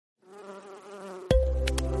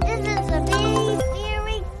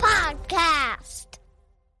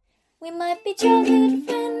might be childhood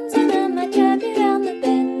friends, and I might drive you down the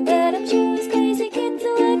bend, but I'm sure it's crazy kid to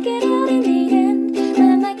work it out in the end.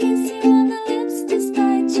 I might kiss you on the lips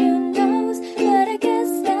despite your nose, but I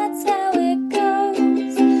guess that's how it goes.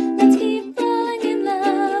 Let's keep falling in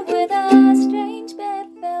love with our strange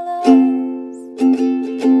bedfellows.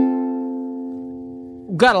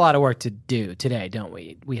 We've got a lot of work to do today, don't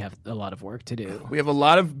we? We have a lot of work to do. We have a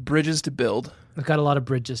lot of bridges to build. We've got a lot of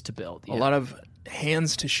bridges to build. A lot of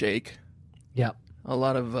hands to shake. Yep. A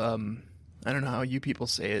lot of, I don't know how you people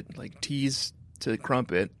say it, like teas to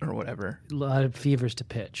crumpet or whatever. A lot of fevers to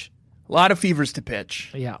pitch. A lot of fevers to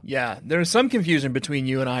pitch. Yeah. Yeah. There was some confusion between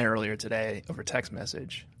you and I earlier today over text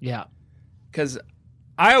message. Yeah. Because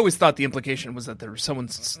I always thought the implication was that there was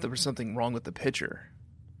something wrong with the pitcher.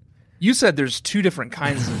 You said there's two different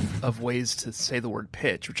kinds of ways to say the word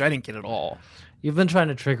pitch, which I didn't get at all. You've been trying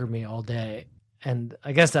to trigger me all day, and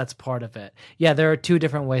I guess that's part of it. Yeah, there are two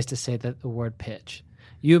different ways to say the word pitch.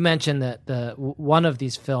 You mentioned that one of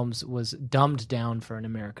these films was dumbed down for an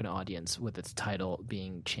American audience with its title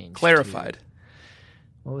being changed. Clarified.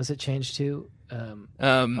 What was it changed to?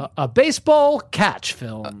 A baseball catch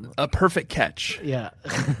film. A perfect catch. Yeah.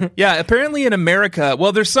 Yeah, apparently in America,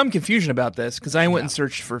 well, there's some confusion about this because I went and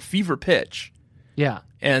searched for fever pitch. Yeah.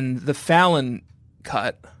 And the Fallon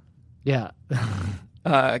cut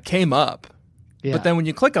came up. Yeah. But then when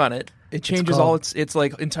you click on it, it changes it's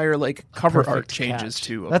like entire like cover art changes catch.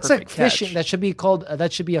 To a That's perfect like fishing. catch. That should be called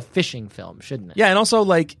that should be a fishing film, shouldn't it? Yeah, and also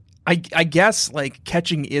like I guess like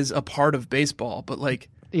catching is a part of baseball, but like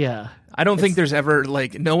yeah. I don't think there's ever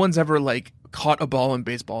like no one's ever like caught a ball in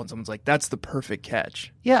baseball and someone's like that's the perfect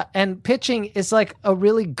catch. Yeah, and pitching is like a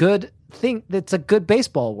really good thing. That's a good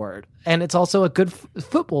baseball word, and it's also a good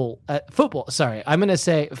football. Sorry, I'm going to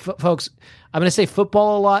say, folks. I'm going to say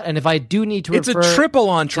football a lot, and if I do need to refer, it's a triple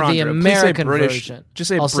entendre. To the American British, version, just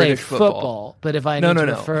say I'll British say football. But if I need to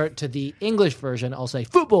refer to the English version, I'll say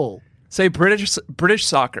football. Say British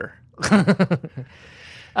soccer.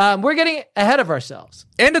 We're getting ahead of ourselves,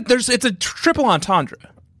 and it's a triple entendre.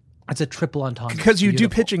 It's a triple entendre because you do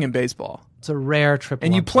pitching in baseball. It's a rare triple.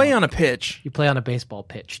 And you entendre. play on a pitch. You play on a baseball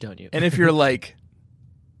pitch, don't you? And if you're like,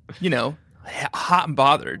 hot and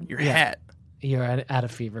bothered, you're at a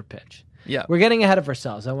fever pitch. Yeah. We're getting ahead of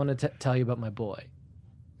ourselves. I want to tell you about my boy.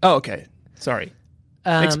 Oh, okay. Sorry.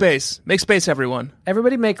 Make space. Make space, everyone.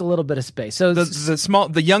 Everybody make a little bit of space. So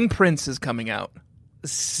the young prince is coming out.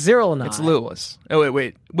 Cyril and It's Lewis. Oh,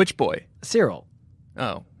 wait. Which boy? Cyril.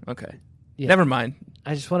 Oh, okay. Yeah. Never mind.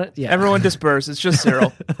 I just want to, Everyone disperse. It's just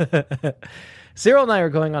Cyril. Cyril and I are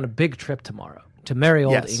going on a big trip tomorrow to merry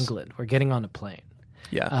old England. We're getting on a plane.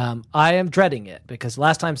 Yeah. I am dreading it because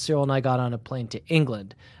last time Cyril and I got on a plane to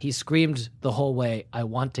England, he screamed the whole way, I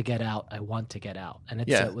want to get out, I want to get out. And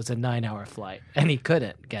it was a 9-hour flight, and he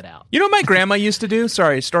couldn't get out. You know what my grandma used to do?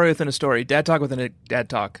 Sorry, story within a story. Dad talk within a dad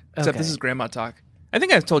talk. Except this is grandma talk. I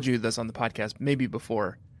think I've told you this on the podcast, maybe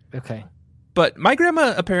before. Okay. But my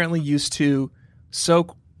grandma apparently used to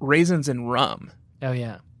soak raisins in rum. Oh,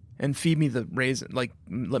 yeah. And feed me the raisin, like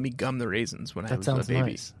let me gum the raisins when I was a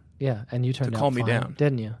baby. Nice. Yeah, and you turned out calm fine, me down,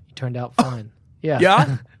 didn't you? You turned out fine. Yeah.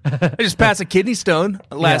 Yeah? I just passed a kidney stone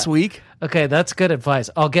last week. Okay, that's good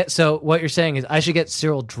advice. So what you're saying is I should get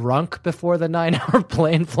Cyril drunk before the 9-hour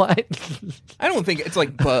plane flight? I don't think it's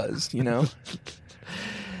like buzzed,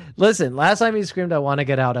 Listen, last time he screamed, I want to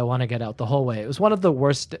get out the whole way. It was one of the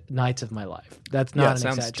worst nights of my life. That's not an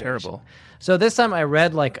exaggeration. Sounds terrible. So this time I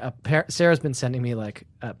read Sarah's been sending me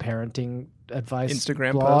parenting advice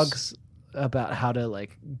Instagram blogs posts about how to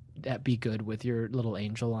be good with your little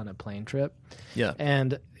angel on a plane trip. Yeah.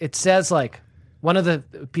 And it says one of the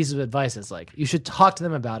pieces of advice is you should talk to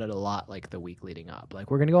them about it a lot the week leading up.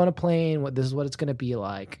 We're going to go on a plane, this is what it's going to be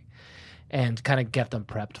like, and kind of get them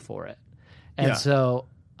prepped for it. And so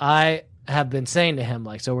I have been saying to him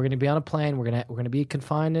so we're going to be on a plane, we're going to be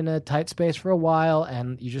confined in a tight space for a while,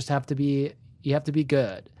 and you have to be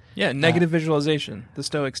good. Yeah, negative visualization. The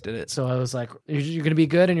Stoics did it. So I was like, you're going to be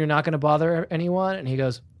good and you're not going to bother anyone? And he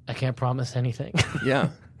goes, I can't promise anything. Yeah.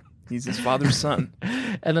 He's his father's son.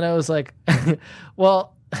 And then I was like,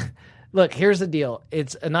 well, look, here's the deal.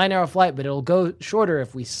 It's a 9-hour flight, but it'll go shorter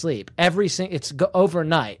if we sleep. It's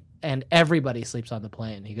overnight, and everybody sleeps on the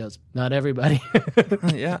plane. He goes, not everybody.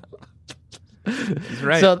 Yeah. He's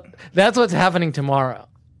right. So that's what's happening tomorrow.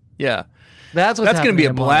 Yeah. That's going to be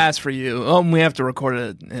a blast for you. Oh, and we have to record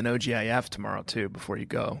an OGIF tomorrow, too, before you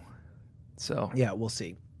go. So yeah, we'll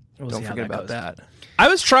see. Don't forget about that. I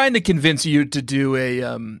was trying to convince you to do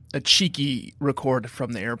a cheeky record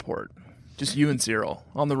from the airport. Just you and Cyril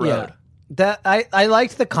on the road. That I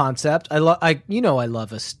liked the concept. I love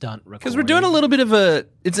a stunt recording Because we're doing a little bit of a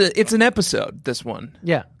it's an episode. This one,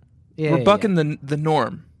 yeah. we're bucking the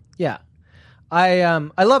norm, yeah. I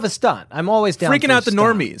love a stunt. I'm always down freaking for a out the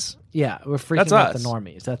stunt. normies. Yeah, we're freaking That's out us. the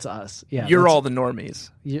normies. That's us. Yeah, You're that's- all the normies.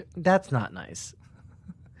 That's not nice.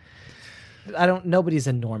 Nobody's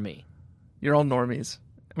a normie. You're all normies.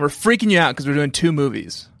 We're freaking you out because we're doing 2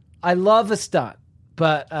 movies. I love a stunt,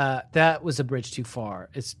 but that was a bridge too far.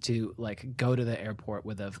 It's to like go to the airport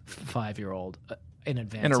with a 5-year-old in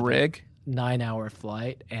advance In a of rig. 9-hour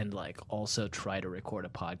flight and like also try to record a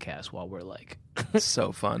podcast while we're like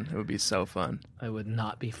So fun. It would be so fun. it would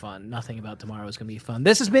not be fun. Nothing about tomorrow is going to be fun.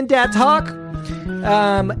 This has been Dad Talk.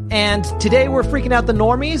 And today we're freaking out the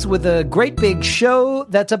normies with a great big show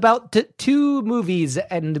that's about 2 movies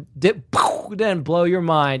and then blow your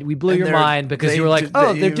mind. We blew And your mind because you were like,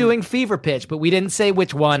 they're doing Fever Pitch, but we didn't say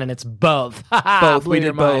which one, and it's both. Both. Blew We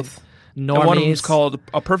your did mind. both. Normies. And one of them's called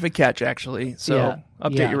A Perfect Catch, actually. So Yeah.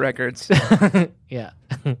 update Yeah. your records. Yeah.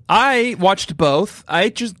 I watched both. I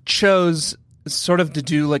just chose sort of to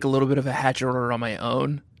do like a little bit of a hatch order on my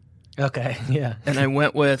own. Okay. Yeah. And I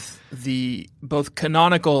went with the both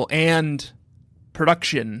canonical and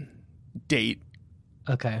production date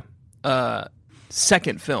Okay.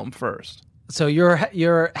 second film first. So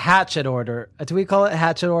your hatchet order. Do we call it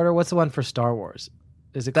hatchet order? What's the one for Star Wars?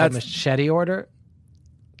 Is it called That's- machete order?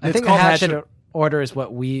 I It's think called hatchet hatchet- order is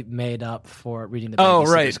what we made up for reading the. Oh, Babysitter's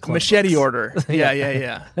right. Club Machete books. order.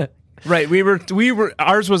 Yeah. Right. We were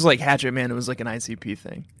ours was like Hatchet Man. It was like an ICP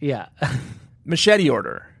thing. Yeah. Machete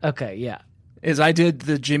order Okay. Yeah. is I did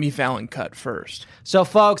the Jimmy Fallon cut first. So,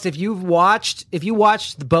 folks, if you watched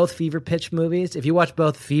both Fever Pitch movies, if you watched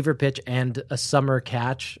both Fever Pitch and A Summer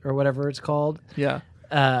Catch or whatever it's called, Yeah.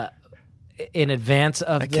 in advance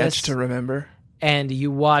of A this, catch to remember. and you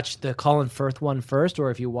watched the Colin Firth one first, or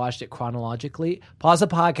if you watched it chronologically, pause the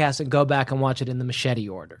podcast and go back and watch it in the machete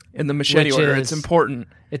order. In the machete Which order. is- It's important.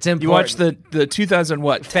 It's important. You watch the 2000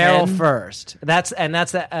 what? Farrell 10? first. That's the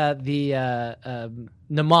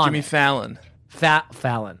mnemonic. Jimmy Fallon.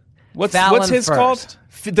 Fallon. What's Fallon his first. called?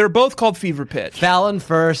 They're both called Fever Pitch. Fallon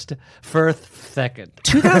first, Firth second.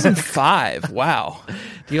 2005. Wow.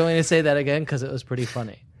 Do you want me to say that again? Because it was pretty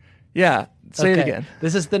funny. Yeah. Say it Okay. again.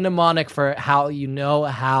 This is the mnemonic for how you know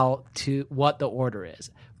what the order is.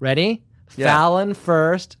 Ready? Yeah. Fallon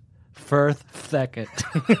first, Firth second.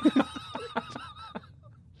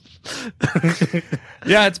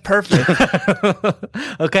 Yeah, it's perfect.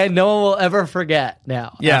 Okay, no one will ever forget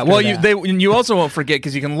now. Yeah. after Well, that. you also won't forget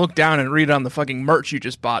because you can look down and read on the fucking merch you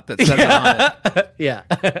just bought that says it on it. Yeah.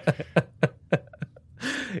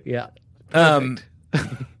 Yeah.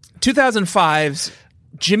 2005's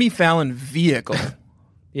Jimmy Fallon vehicle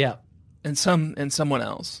Yeah. and someone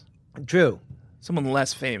else, Drew. someone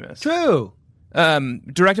less famous. Drew.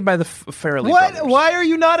 Directed by the Farrelly What? brothers. Why are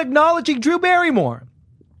you not acknowledging Drew Barrymore?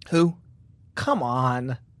 Who? Come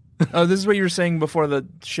on. Oh, this is what you were saying before the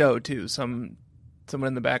show too. Someone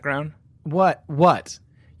in the background. What? What?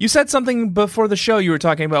 You said something before the show. You were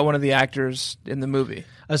talking about one of the actors in the movie.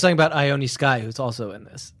 I was talking about Ione Skye, who's also in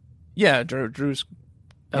this. Yeah, Drew's.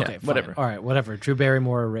 Yeah, Okay, fine. whatever. All right, whatever. Drew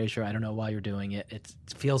Barrymore erasure. I don't know why you're doing it. It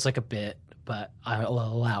feels like a bit, but I'll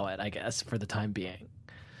allow it, I guess, for the time being.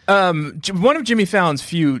 One of Jimmy Fallon's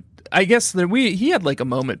few. I guess he had like a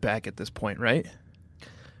moment back at this point, right?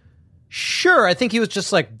 Sure, I think he was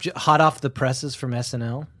just like hot off the presses from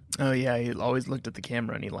SNL. Oh yeah, he always looked at the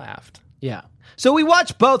camera and he laughed. Yeah. So we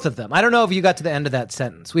watched both of them. I don't know if you got to the end of that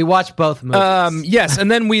sentence. We watched both movies. Yes,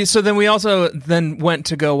 and then we also went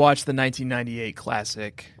to go watch the 1998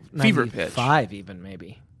 classic Fever Pitch. 95 even,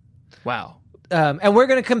 maybe. Wow. And we're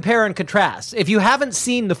going to compare and contrast. If you haven't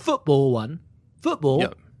seen the football one,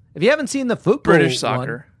 Yep. if you haven't seen the football British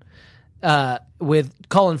soccer. one, with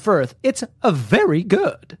Colin Firth, it's a very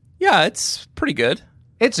good. Yeah, it's pretty good.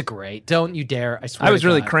 It's great. Don't you dare. I swear I was to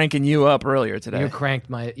really God. cranking you up earlier You today. cranked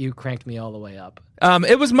me all the way up.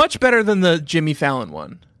 It was much better than the Jimmy Fallon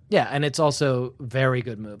one. Yeah, and it's also a very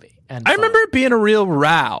good movie. And I fun. remember it being a real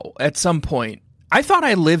row at some point. I thought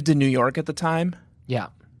I lived in New York at the time, Yeah.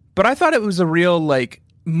 but I thought it was a real like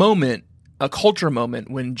moment, a culture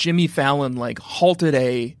moment when Jimmy Fallon like halted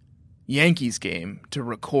a Yankees game to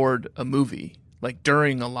record a movie like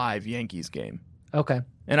during a live Yankees game. Okay.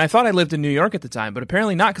 And I thought I lived in New York at the time, but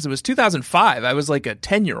apparently not because it was 2005. I was like a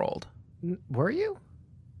 10-year-old. Were you?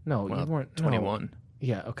 No, Well, you weren't. no. 21.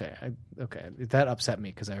 Yeah, okay. Okay. That upset me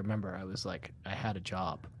because I remember I was like, I had a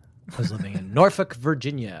job. I was living in Norfolk,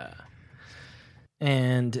 Virginia.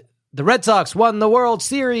 And The Red Sox won the World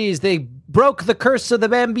Series. They broke the curse of the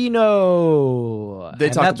Bambino. They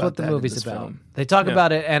and talk that's about what the that in movie's this about. film. They talk Yeah.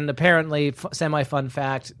 about it, and apparently, semi-fun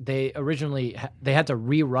fact, they originally they had to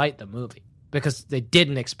rewrite the movie because they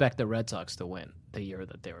didn't expect the Red Sox to win the year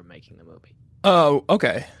that they were making the movie. Oh,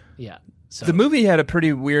 okay. Yeah. So The movie had a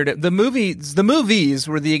pretty weird. The movies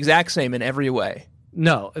were the exact same in every way.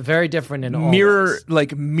 no, very different in all Mirror, ways.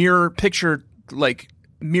 like mirror picture, like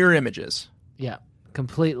mirror images. Yeah,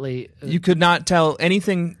 completely. You could not tell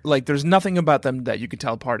anything. Like, there's nothing about them that you could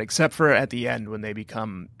tell apart, except for at the end when they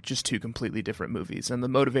become just two completely different movies, and the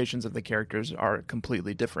motivations of the characters are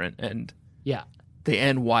completely different, and Yeah. they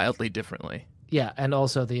end wildly differently. Yeah, and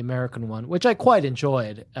also the American one, which I quite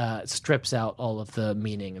enjoyed, strips out all of the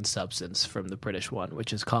meaning and substance from the British one,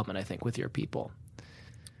 which is common, I think, with your people.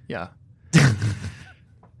 Yeah.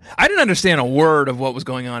 I didn't understand a word of what was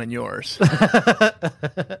going on in yours.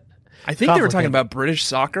 I think they were talking Complicated. about British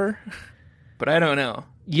soccer, but I don't know.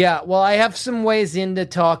 Yeah, well, I have some ways into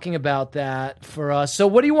talking about that for us. So,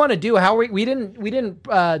 what do you want to do? How we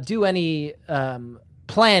didn't do any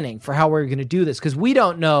planning for how we're going to do this because we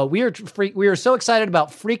don't know. We are so excited about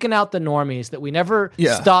freaking out the normies that we never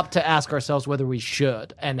stopped to ask ourselves whether we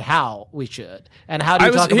should and how we should and how do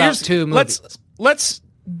you talk about two movies. Let's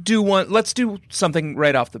do something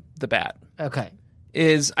right off the bat. Okay.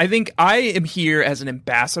 I think I am here as an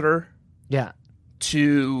ambassador Yeah.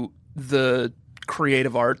 to the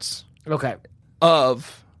creative arts Okay.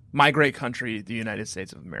 of my great country, the United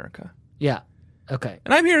States of America. Yeah. Okay.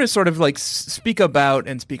 And I'm here to sort of like speak about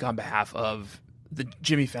and speak on behalf of the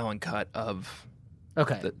Jimmy Fallon cut of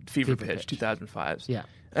Okay. the Fever Pitch 2005's. Yeah.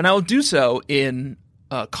 And I will do so in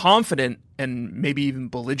a confident and maybe even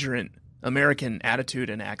belligerent American attitude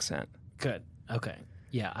and accent. Good. Okay.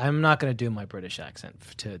 Yeah, I'm not going to do my British accent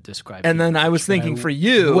to describe. And then I was thinking for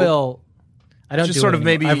you, I don't just do sort it of anymore.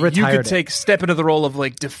 maybe I've you retired could step into the role of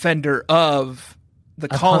like defender of the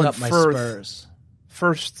I've hung Colin up my Firth Spurs.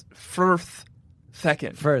 Firth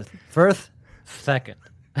second. Firth second.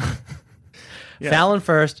 Fallon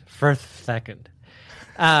first, Firth second.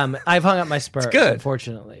 I've hung up my Spurs. good.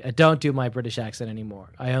 Unfortunately, I don't do my British accent anymore.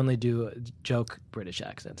 I only do joke British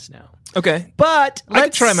accents now. Okay. But I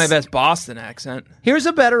could try my best Boston accent. Here's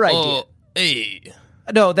a better idea. Oh, hey.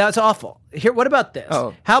 No, that's awful. Here, what about this?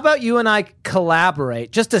 Oh. How about you and I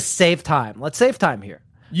collaborate just to save time? Let's save time here.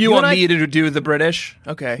 You want me to do the British?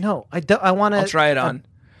 Okay. No, I don't. I want to. I'll try it on.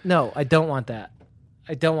 No, I don't want that.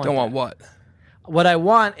 I don't want. Don't that. want what? What I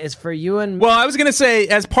want is for you and Well, I was going to say,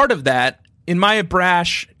 as part of that, in my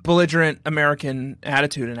brash, belligerent American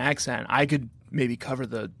attitude and accent, I could maybe cover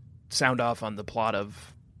the sound off on the plot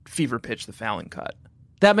of Fever Pitch, the Fallon cut.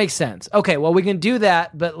 that makes sense. Okay, well we can do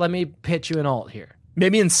that, but let me pitch you an alt here.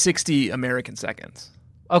 Maybe in 60 American seconds.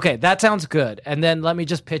 Okay, that sounds good. And then let me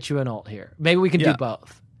just pitch you an alt here. Maybe we can do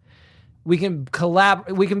both. We can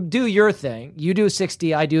We can do your thing. You do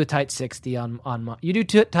 60. I do a tight 60 on my. You do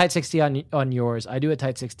tight 60 on yours. I do a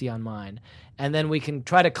tight 60 on mine, and then we can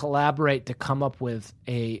try to collaborate to come up with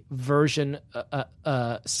a version,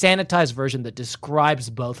 sanitized version that describes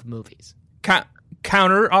both movies.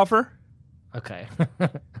 Counter offer? Okay.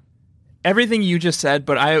 Everything you just said,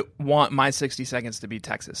 but I want my 60 seconds to be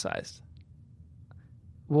Texas sized.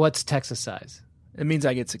 What's Texas size? It means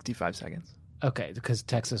I get 65 seconds. Okay, because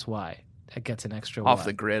Texas Y. It gets an extra Off Y.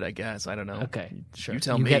 the grid, I guess. I don't know. Okay, sure. You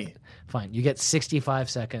tell me. Fine. You get 65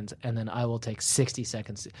 seconds, and then I will take 60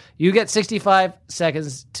 seconds. You get 65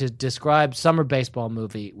 seconds to describe summer baseball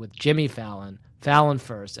movie with Jimmy Fallon, Fallon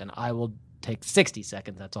first, and I will take 60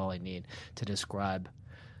 seconds. That's all I need to describe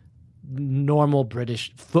normal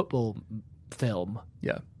British football film.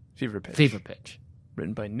 Yeah. Fever Pitch. Fever Pitch.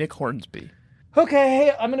 Written by Nick Hornsby. Okay,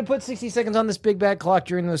 hey, I'm going to put 60 seconds on this big bad clock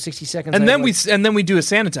during those 60 seconds. And then we do a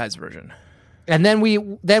sanitized version. And then we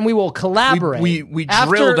will collaborate. We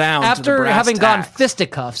drill down to the brass having gone tacks.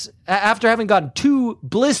 fisticuffs, after having gone 2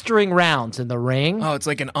 blistering rounds in the ring. Oh, it's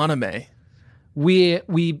like an anime. We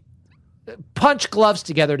punch gloves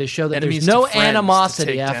together to show that Enemies there's no to friends to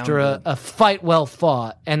animosity take after down a fight well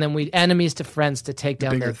fought, and then we enemies to friends to take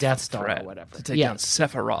down their Bigger Death Star threat or whatever. to take down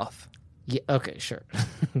Sephiroth. Yeah. Okay. Sure.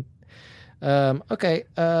 Okay.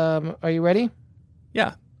 Are you ready?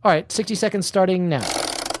 Yeah. All right. 60 seconds starting now.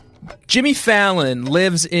 Jimmy Fallon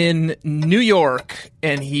lives in New York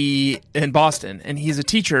in Boston, and he's a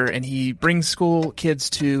teacher, and he brings school kids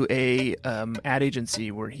to a ad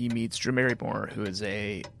agency where he meets Drew Barrymore, who is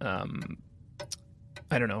an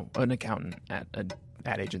accountant at an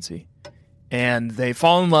ad agency. And they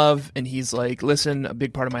fall in love, and he's like, listen, a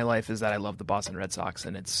big part of my life is that I love the Boston Red Sox,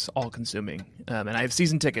 and it's all-consuming. And I have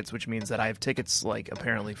season tickets, which means that I have tickets, like,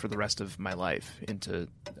 apparently for the rest of my life into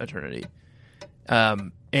eternity.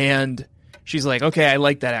 And she's like, okay, I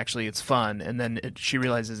like that, actually. It's fun. And then she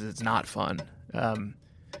realizes it's not fun.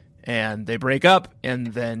 And they break up, and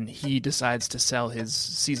then he decides to sell his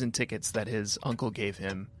season tickets that his uncle gave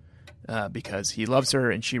him because he loves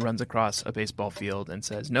her, and she runs across a baseball field and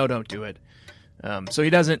says, no, don't do it. So he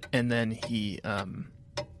doesn't, and then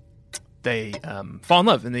they fall in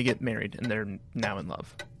love, and they get married, and they're now in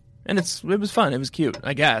love. And it was fun. It was cute,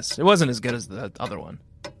 I guess. It wasn't as good as the other one.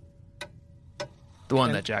 The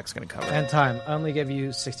one that Jack's going to cover. And time. I only give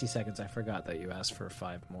you 60 seconds. I forgot that you asked for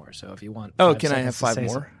 5 more. So if you want... Oh, can I have 5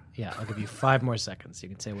 more? Yeah, I'll give you 5 more seconds. You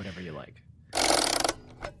can say whatever you like.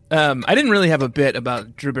 I didn't really have a bit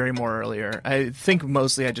about Drew Barrymore earlier. I think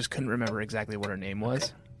mostly I just couldn't remember exactly what her name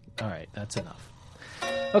was. Okay. All right, that's enough.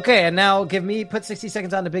 Okay, and now put 60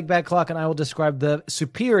 seconds on the Big Bad Clock, and I will describe the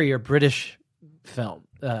superior British film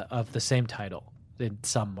of the same title in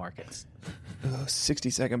some markets.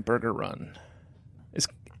 60-second burger run.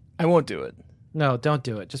 I won't do it. No, don't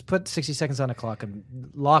do it. Just put 60 seconds on the clock and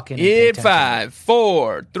lock in. 5,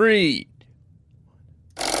 4, 3.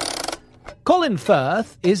 Colin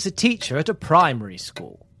Firth is a teacher at a primary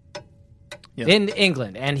school. Yeah. In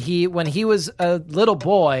England, and when he was a little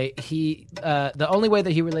boy, the only way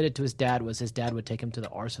that he related to his dad was his dad would take him to the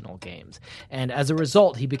Arsenal games, and as a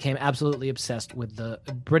result, he became absolutely obsessed with the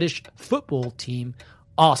British football team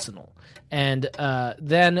Arsenal. And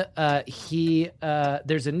then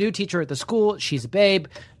there's a new teacher at the school. She's a babe,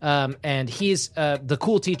 and he's the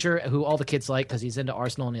cool teacher who all the kids like because he's into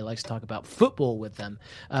Arsenal and he likes to talk about football with them.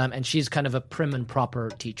 And she's kind of a prim and proper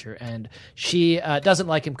teacher, and she doesn't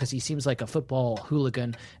like him because he seems like a football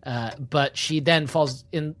hooligan. But she then falls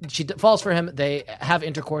for him. They have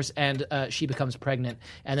intercourse, and she becomes pregnant.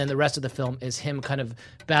 And then the rest of the film is him kind of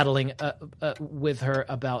battling with her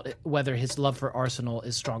about whether his love for Arsenal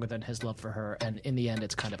is stronger than his love for her, and in the end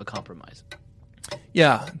it's kind of a compromise.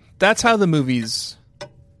 Yeah, that's how the movies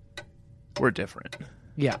were different.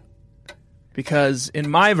 Yeah. Because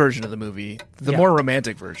in my version of the movie, the more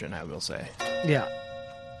romantic version, I will say. Yeah.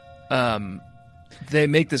 They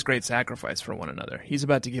make this great sacrifice for one another. He's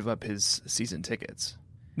about to give up his season tickets,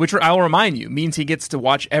 which I'll remind you means he gets to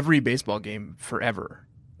watch every baseball game forever.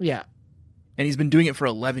 Yeah. And he's been doing it for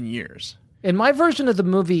 11 years. In my version of the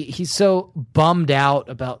movie, he's so bummed out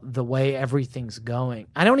about the way everything's going.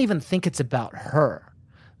 I don't even think it's about her.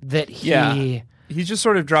 That he just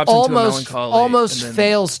sort of drops into a melancholy. Almost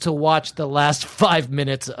fails to watch the last 5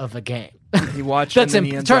 minutes of a game. He watched That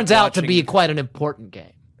turns out to be quite an important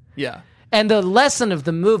game. Yeah. And the lesson of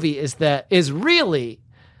the movie is really,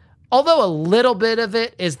 although a little bit of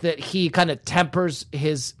it is that he kind of tempers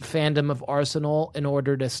his fandom of Arsenal in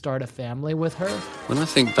order to start a family with her. When I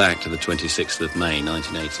think back to the 26th of May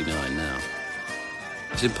 1989 now,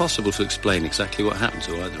 it's impossible to explain exactly what happened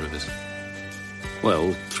to either of us.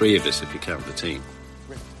 Well, 3 of us if you count the team.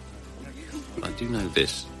 But I do know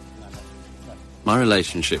this. My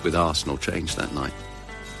relationship with Arsenal changed that night.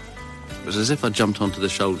 It was as if I jumped onto the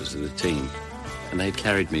shoulders of the team and they'd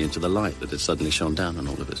carried me into the light that had suddenly shone down on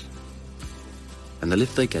all of us. And the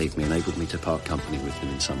lift they gave me enabled me to part company with them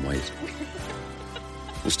in some ways.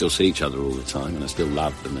 We still see each other all the time, and I still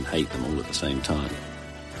love them and hate them all at the same time.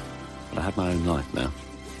 But I have my own life now.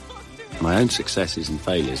 My own successes and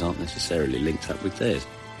failures aren't necessarily linked up with theirs.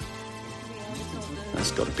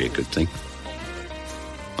 That's got to be a good thing,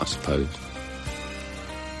 I suppose.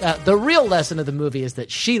 The real lesson of the movie is that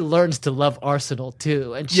she learns to love Arsenal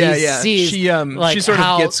too, and she sees she sort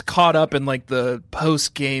of gets caught up in like the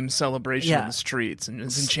post-game celebration in the streets and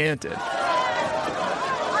is enchanted.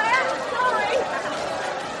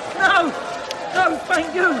 No,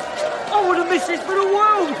 thank you. I wouldn't miss this for the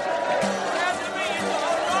world.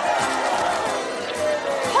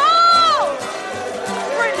 Paul!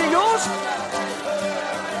 Friend of yours?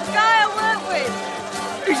 Guy I work with.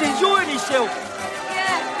 He's enjoying himself.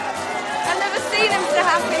 I've never seen him so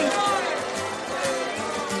happy.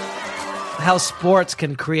 How sports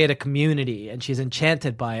can create a community, and she's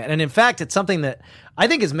enchanted by it. And in fact, it's something that I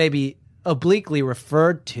think is maybe obliquely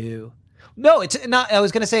referred to. No, it's not. I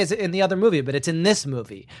was going to say it's in the other movie, but it's in this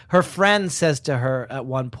movie. Her friend says to her at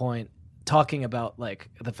one point, talking about like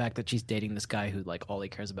the fact that she's dating this guy who like all he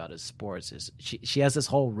cares about is sports, is she has this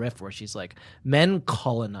whole riff where she's like, men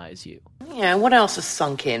colonize you. Yeah, what else has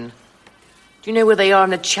sunk in? Do you know where they are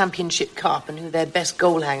in a championship cup and who their best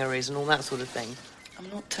goal hanger is and all that sort of thing? I'm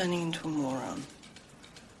not turning into a moron.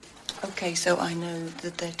 Okay, so I know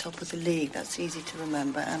that they're top of the league. That's easy to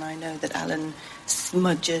remember. And I know that Alan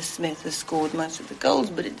Smudger Smith has scored most of the goals,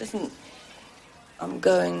 but it doesn't... I'm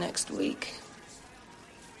going next week.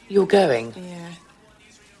 You're going Yeah,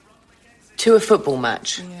 to a football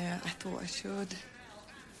match? yeah, I thought I should.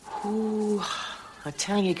 Ooh, I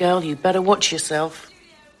tell you, girl, you better watch yourself.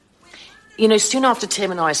 You know, soon after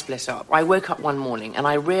Tim and I split up, I woke up one morning and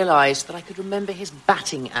I realised that I could remember his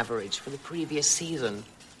batting average for the previous season.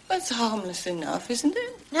 That's harmless enough, isn't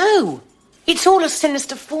it? No, it's all a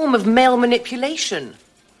sinister form of male manipulation.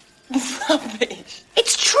 Rubbish.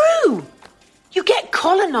 It's true. You get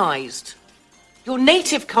colonised. Your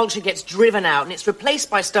native culture gets driven out and it's replaced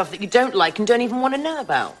by stuff that you don't like and don't even want to know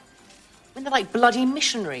about. And they're like bloody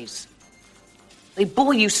missionaries. They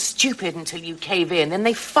bore you stupid until you cave in, then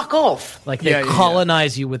they fuck off. Like they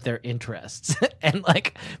colonize you with their interests and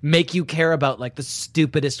like make you care about like the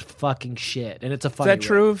stupidest fucking shit. And it's a funny. Is that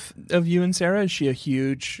true of you and Sarah? Is she a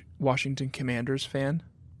huge Washington Commanders fan?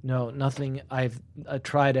 No, nothing. I've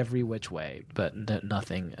tried every which way, but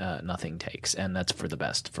nothing takes, and that's for the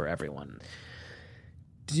best for everyone.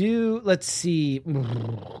 Let's see.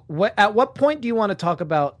 At what point do you want to talk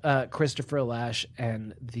about Christopher Lasch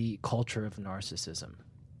and the culture of narcissism?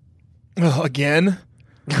 Oh, again?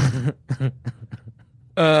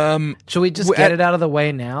 Should we just get it out of the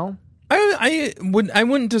way now? I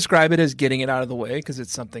wouldn't describe it as getting it out of the way because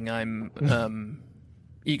it's something I'm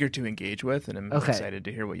eager to engage with, and I'm excited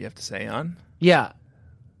to hear what you have to say on. Yeah.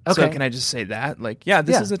 Okay. So can I just say that? Like,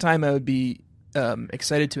 this is a time I would be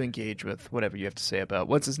excited to engage with whatever you have to say about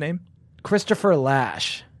what's his name? Christopher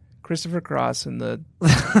Lasch. Christopher Cross and the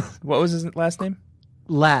what was his last name?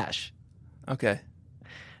 Lasch. Okay.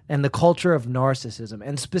 And the culture of narcissism,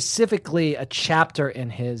 and specifically a chapter in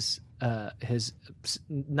his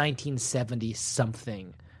 1970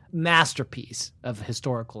 something masterpiece of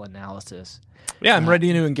historical analysis. Yeah, I'm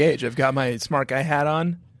ready to engage. I've got my smart guy hat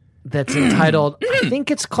on. That's entitled, I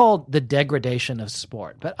think it's called The Degradation of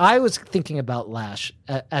Sport. But I was thinking about Lasch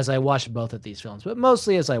as I watched both of these films, but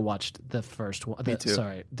mostly as I watched the first one. Me too.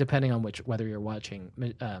 Sorry, depending on whether you're watching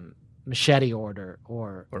Machete Order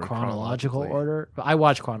or chronological order. I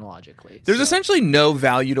watch chronologically. There's essentially no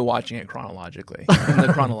value to watching it chronologically in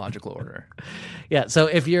the chronological order. Yeah, so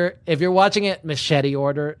if you're watching it Machete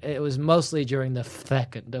Order, it was mostly during the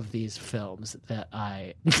second of these films that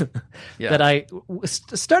I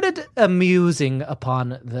started amusing upon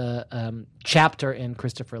the chapter in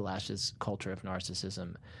Christopher Lasch's Culture of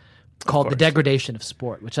Narcissism called The Degradation of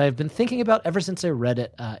Sport, which I've been thinking about ever since I read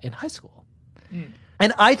it in high school.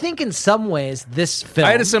 And I think in some ways this film...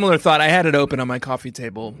 I had a similar thought. I had it open on my coffee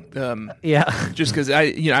table. Just because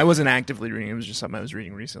I wasn't actively reading. It was just something I was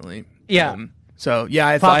reading recently. Yeah.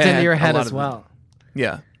 I popped into your head as well.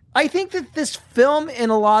 Yeah. I think that this film in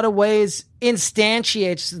a lot of ways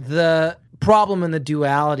instantiates the problem and the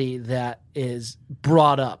duality that is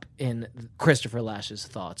brought up in Christopher Lasch's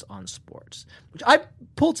thoughts on sports. Which I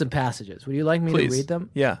pulled some passages. Would you like me to read them?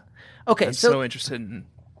 Yeah. Okay. I'm so interested in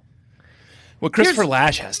what Christopher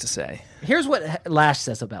Lasch has to say. Here's what Lasch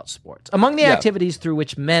says about sports. Among the activities through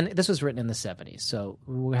which men... This was written in the 70s, so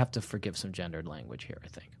we have to forgive some gendered language here, I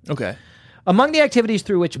think. Okay. Among the activities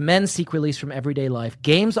through which men seek release from everyday life,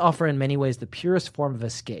 games offer in many ways the purest form of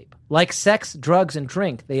escape. Like sex, drugs, and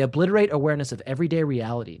drink, they obliterate awareness of everyday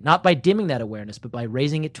reality, not by dimming that awareness, but by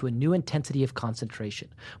raising it to a new intensity of concentration.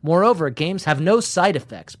 Moreover, games have no side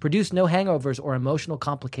effects, produce no hangovers or emotional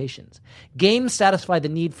complications. Games satisfy the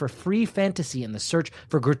need for free fantasy and the search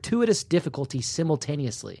for gratuitous difficulty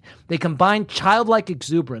simultaneously. They combine childlike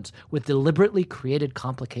exuberance with deliberately created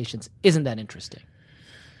complications. Isn't that interesting?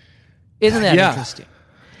 Isn't that interesting?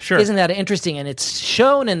 Sure. Isn't that interesting? And it's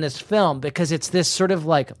shown in this film because it's this sort of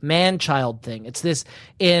like man-child thing. It's this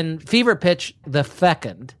in Fever Pitch, the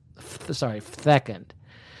Fecund,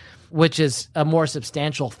 which is a more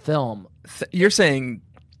substantial film. You're saying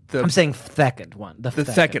I'm saying Fecund one. The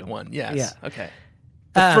second one, yes. Yeah. Okay.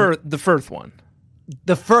 The first one.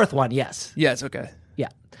 The first one, yes. Yes, okay. Yeah.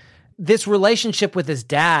 This relationship with his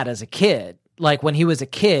dad as a kid, like when he was a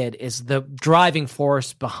kid, is the driving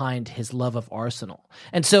force behind his love of Arsenal.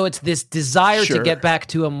 And so it's this desire to get back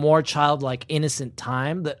to a more childlike, innocent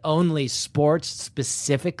time that only sports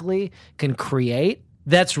specifically can create.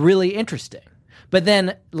 That's really interesting. But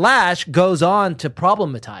then Lasch goes on to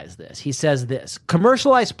problematize this. He says this: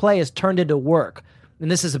 commercialized play is turned into work.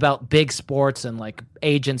 And this is about big sports and like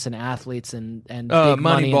agents and athletes and big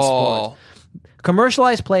money in sports.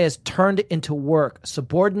 Commercialized play has turned into work,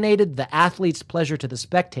 subordinated the athlete's pleasure to the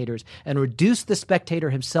spectators, and reduced the spectator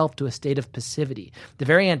himself to a state of passivity, the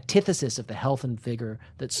very antithesis of the health and vigor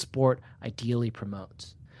that sport ideally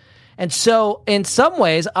promotes. And so, in some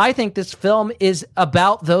ways, I think this film is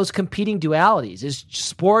about those competing dualities. Is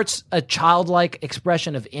sports a childlike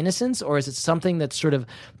expression of innocence, or is it something that's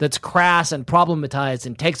crass and problematized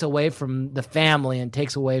and takes away from the family and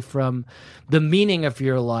takes away from the meaning of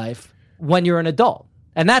your life when you're an adult?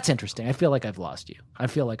 And that's interesting. I feel like I've lost you. I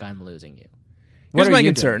feel like I'm losing you. Here's my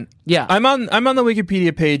concern. Yeah, I'm on the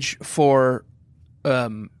Wikipedia page for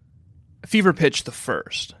Fever Pitch the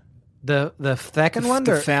first. The second one,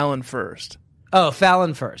 the Fallon first. Oh,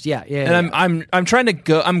 Fallon first. Yeah. And I'm trying to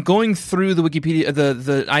go. I'm going through the Wikipedia,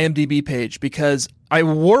 the IMDb page, because I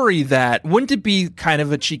worry that wouldn't it be kind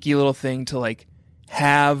of a cheeky little thing to like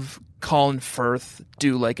have Colin Firth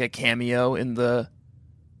do like a cameo in the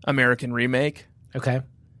American remake? Okay.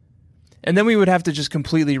 And then we would have to just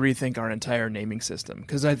completely rethink our entire naming system,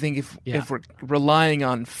 because I think if we're relying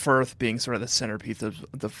on Firth being sort of the centerpiece of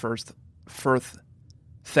the first Firth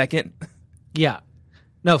second. Yeah.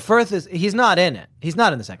 No, he's not in it. He's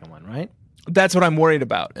not in the second one, right? That's what I'm worried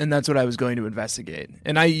about, and that's what I was going to investigate.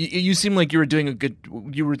 And you seem like you were doing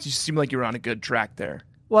you seem like you were on a good track there.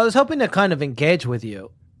 Well, I was hoping to kind of engage with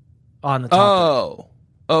you on the topic.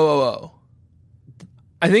 Oh.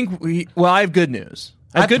 I think I have good news.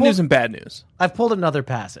 I have good news and bad news. I've pulled another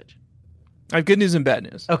passage. I have good news and bad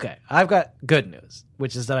news. Okay, I've got good news,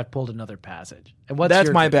 which is that I've pulled another passage. And that's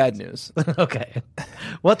my bad news. Okay,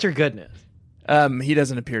 what's your good news? He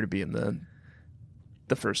doesn't appear to be in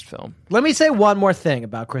the first film. Let me say one more thing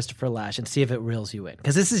about Christopher Lash and see if it reels you in,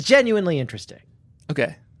 because this is genuinely interesting.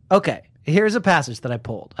 Okay, here's a passage that I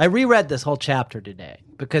pulled. I reread this whole chapter today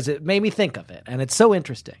because it made me think of it, and it's so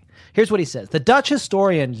interesting. Here's what he says. The Dutch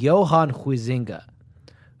historian Johan Huizinga,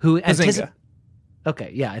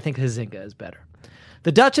 Okay, yeah, I think Huizinga is better.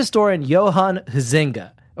 The Dutch historian Johan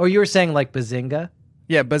Huizinga, or you were saying like Bazinga?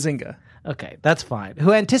 Yeah, Bazinga. Okay, that's fine.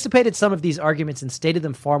 Who anticipated some of these arguments and stated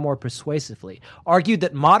them far more persuasively, argued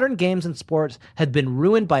that modern games and sports had been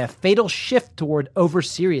ruined by a fatal shift toward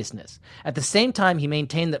over-seriousness. At the same time, he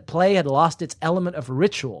maintained that play had lost its element of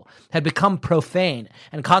ritual, had become profane,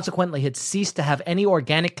 and consequently had ceased to have any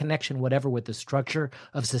organic connection whatever with the structure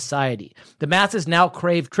of society. The masses now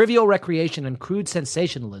crave trivial recreation and crude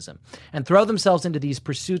sensationalism, and throw themselves into these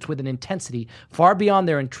pursuits with an intensity far beyond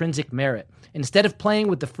their intrinsic merit. Instead of playing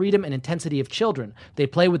with the freedom and intensity of children, they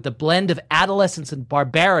play with the blend of adolescence and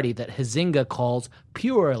barbarity that Huizinga calls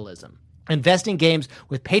pluralism. Invest in games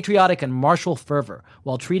with patriotic and martial fervor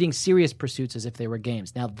while treating serious pursuits as if they were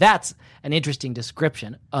games. Now that's an interesting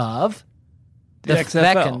description of the XFL.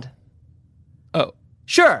 Second. Oh.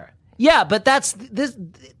 Sure. Yeah, but that's this.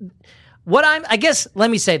 I guess,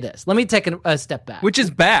 let me say this. Let me take a step back. Which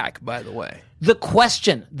is back, by the way. The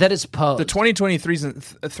question that is posed. The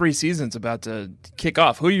 2023 season's about to kick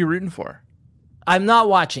off. Who are you rooting for? I'm not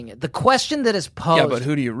watching it. The question that is posed. Yeah, but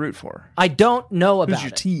who do you root for? I don't know about it. Who's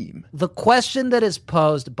your team? The question that is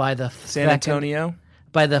posed by the San Antonio?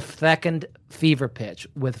 By the second fever pitch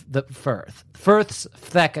with the Firth's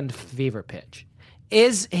second fever pitch.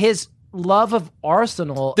 Is his love of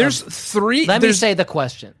Arsenal. There's three. Let me say the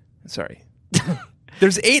question. Sorry.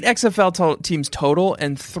 There's 8 XFL teams total,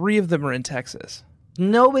 and 3 of them are in Texas.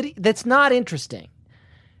 That's not interesting.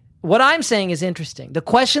 What I'm saying is interesting. The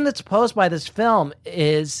question that's posed by this film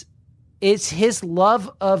is his love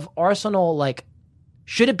of Arsenal, like,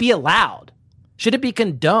 should it be allowed? Should it be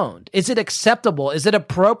condoned? Is it acceptable? Is it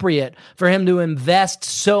appropriate for him to invest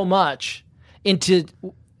so much into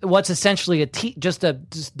what's essentially just a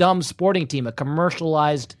dumb sporting team, a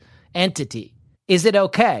commercialized entity? Is it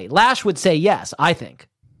okay? Lash would say yes, I think.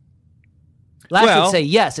 Lash would say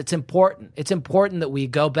yes, it's important. It's important that we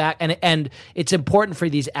go back, and it's important for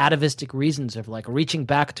these atavistic reasons of like reaching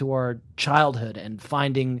back to our childhood and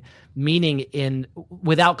finding meaning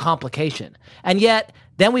without complication. And yet,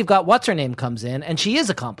 then we've got what's-her-name comes in, and she is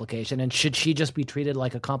a complication, and should she just be treated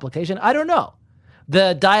like a complication? I don't know.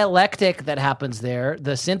 The dialectic that happens there,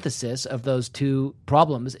 the synthesis of those two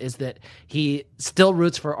problems, is that he still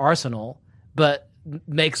roots for Arsenal, but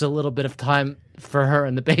makes a little bit of time for her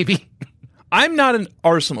and the baby. I'm not an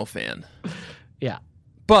Arsenal fan. Yeah.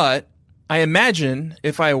 But I imagine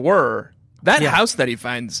if I were, that house that he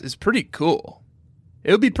finds is pretty cool.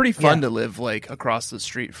 It would be pretty fun to live like across the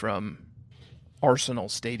street from Arsenal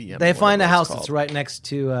Stadium. They find a house that's right next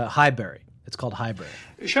to Highbury. It's called Highbury.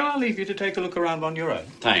 Shall I leave you to take a look around on your own?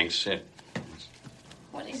 Thanks.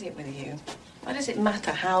 What is it with you? Why does it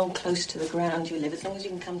matter how close to the ground you live as long as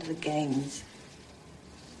you can come to the games?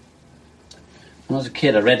 When I was a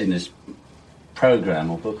kid, I read in this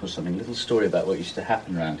programme or book or something a little story about what used to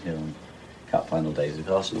happen around here on cup final days if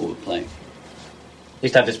Arsenal were playing.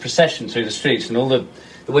 used to have this procession through the streets, and all the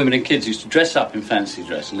women and kids used to dress up in fancy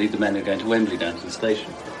dress and lead the men who were going to Wembley down to the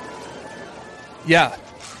station. Yeah.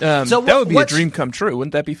 That would be a dream come true.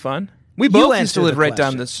 Wouldn't that be fun? We both used to live right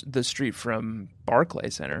down the street from Barclay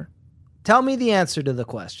Center. Tell me the answer to the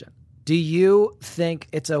question. Do you think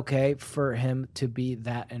it's okay for him to be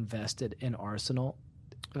that invested in Arsenal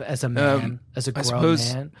as a man, as a grown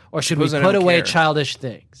man? Or should we put away childish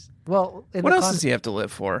things? Well, what else does he have to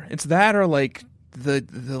live for? It's that or like the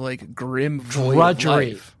like grim void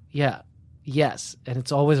drudgery. Of life. Yeah. Yes. And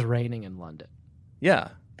it's always raining in London. Yeah.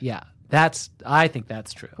 Yeah. I think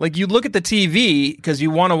that's true. Like you look at the TV because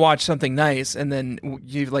you want to watch something nice, and then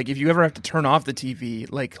you like if you ever have to turn off the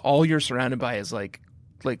TV, like all you're surrounded by is like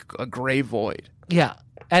a gray void. Yeah,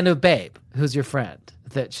 and a babe who's your friend.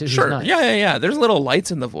 Who's sure. Nice. Yeah. There's little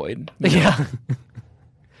lights in the void. Yeah.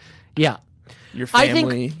 Yeah. Your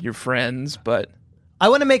family, your friends, but. I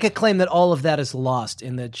want to make a claim that all of that is lost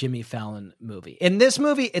in the Jimmy Fallon movie. In this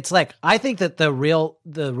movie, it's like I think that the real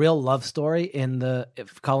love story in the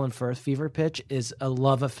Colin Firth fever pitch is a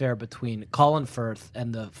love affair between Colin Firth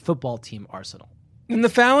and the football team Arsenal. In the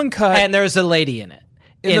Fallon cut, and there's a lady in it.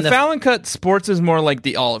 In the Fallon cut, sports is more like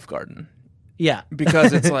the Olive Garden. Yeah,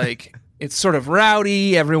 because it's like it's sort of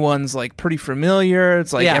rowdy. Everyone's like pretty familiar.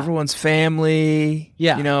 It's like everyone's family.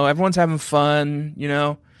 Yeah, everyone's having fun.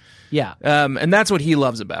 Yeah. And that's what he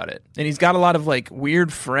loves about it. And he's got a lot of like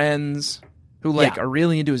weird friends who like are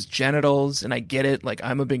really into his genitals, and I get it. Like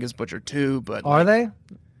I'm a biggest butcher too, but are they?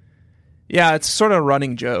 Yeah, it's sort of a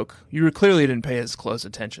running joke. You clearly didn't pay as close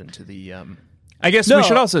attention to the I guess we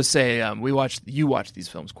should also say you watched these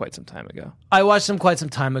films quite some time ago. I watched them quite some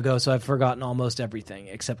time ago, so I've forgotten almost everything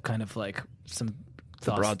except kind of like some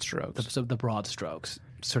the broad strokes. The broad strokes,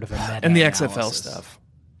 sort of a meta and the analysis. XFL stuff.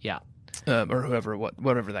 Yeah. Or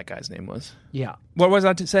whatever that guy's name was. Yeah. What was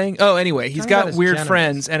I saying? Oh, anyway, he's got weird genitals.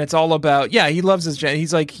 friends, and it's all about. Yeah, he loves his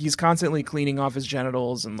he's constantly cleaning off his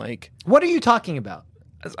genitals and like. What are you talking about?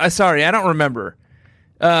 Sorry, I don't remember.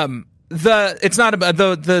 It's not about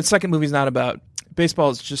the second movie's not about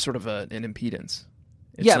baseball. Is just sort of an impedance.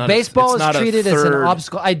 Baseball is treated as an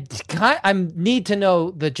obstacle. I need to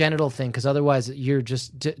know the genital thing because otherwise you're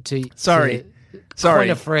just Sorry. Coin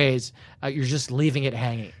a phrase. You're just leaving it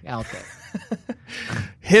hanging out there.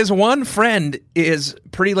 His one friend is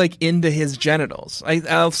pretty like into his genitals.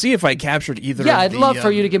 I'll see if I captured either. Yeah, I'd love for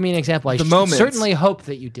you to give me an example. I certainly hope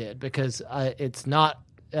that you did because it's not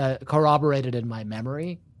corroborated in my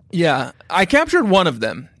memory. Yeah, I captured one of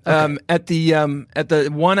them at the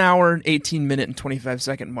 1 hour, 18 minute, and 25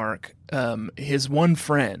 second mark. His one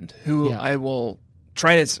friend, who I will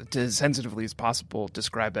try to as sensitively as possible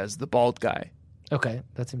describe as the bald guy. Okay,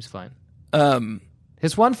 that seems fine.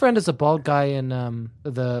 His one friend is a bald guy in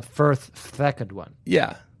the Firth second one.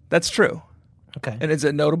 Yeah, that's true. Okay. And is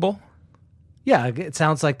it notable? Yeah, it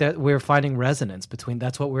sounds like that we're finding resonance between.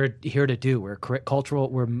 That's what we're here to do. We're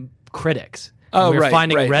we're critics. Oh, we're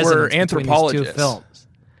finding resonance we're between anthropologists. these two films.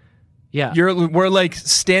 Yeah, we're like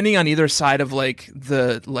standing on either side of like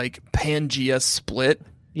the Pangea split.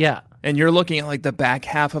 Yeah. And you're looking at like the back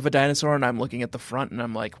half of a dinosaur, and I'm looking at the front, and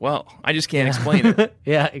I'm like, well, I just can't explain it.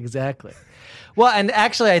 Yeah, exactly. Well, and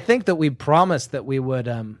actually, I think that we promised that we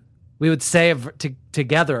would say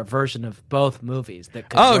together a version of both movies that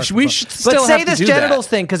could work we should still say have to this do genitals that.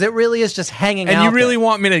 thing because it really is just hanging out. And you really there.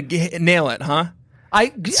 want me to nail it, huh?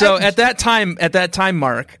 At that time,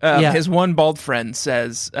 Mark, his one bald friend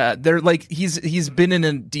says they're like he's been in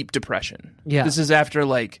a deep depression. Yeah, this is after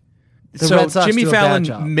like. The so Red Sox Jimmy do a bad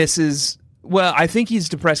job. Fallon misses. Well, I think he's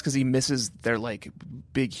depressed because he misses their like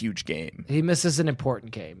big, huge game. He misses an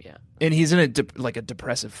important game, yeah. And he's in a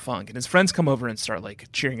depressive funk, and his friends come over and start like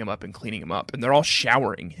cheering him up and cleaning him up, and they're all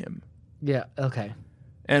showering him. Yeah. Okay.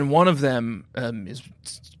 And one of them is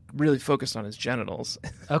really focused on his genitals.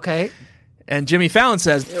 Okay. And Jimmy Fallon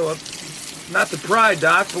says, "Yeah, well, not the pride,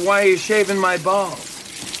 Doc, but why are you shaving my balls?"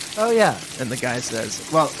 Oh, yeah. And the guy says,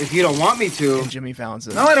 "Well, if you don't want me to." And Jimmy Fallon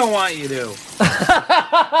says, "No, I don't want you to."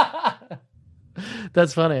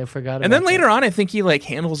 That's funny. I forgot about And then later that. on, I think he like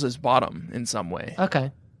handles his bottom in some way.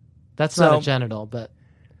 Okay. That's not a genital, but...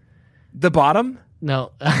 The bottom?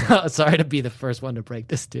 No. Sorry to be the first one to break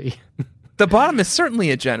this to you. The bottom is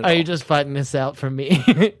certainly a genital. Are you just finding this out for me?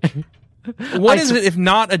 What is it if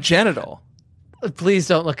not a genital? Please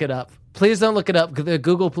don't look it up. Please don't look it up because the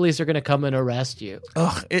Google police are going to come and arrest you.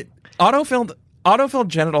 Ugh, autofilled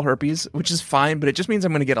genital herpes, which is fine, but it just means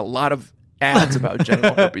I'm going to get a lot of ads about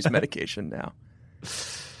genital herpes medication now.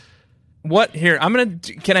 What here? I'm gonna.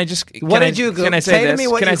 Can I just? What did you Google? Can I say this? To me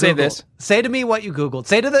what can you I say Googled. this? Say to me what you Googled.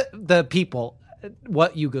 Say to the people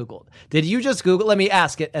what you Googled. Did you just Google? Let me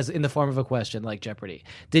ask it as in the form of a question, like Jeopardy.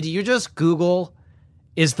 Did you just Google,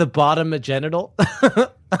 is the bottom a genital?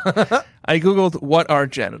 I Googled, what are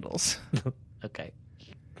genitals? Okay.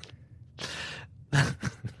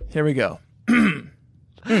 Here we go.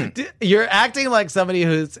 You're acting like somebody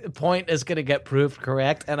whose point is going to get proved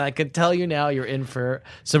correct, and I can tell you now you're in for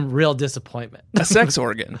some real disappointment. A sex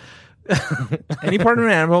organ. Any part of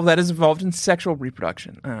an animal that is involved in sexual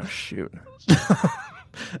reproduction. Oh, shoot.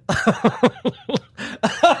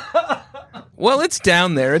 Well, it's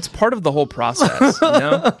down there. It's part of the whole process, you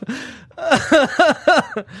know?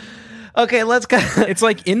 Okay, let's go. It's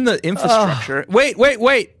like in the infrastructure.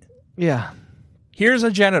 Wait. Yeah. Here's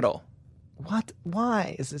a genital. What?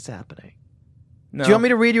 Why is this happening? No. Do you want me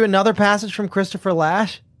to read you another passage from Christopher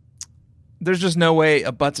Lash? There's just no way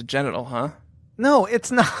a butt's a genital, huh? No,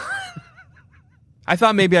 it's not. I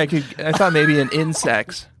thought maybe an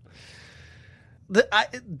insect.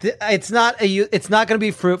 It's not going to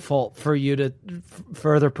be fruitful for you to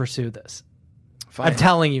further pursue this. Fine. I'm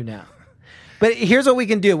telling you now. But here's what we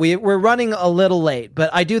can do. We're running a little late,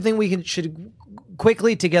 but I do think we should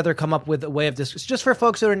quickly together come up with a way of this, just for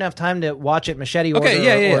folks who don't have time to watch it machete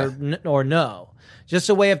order or no. Just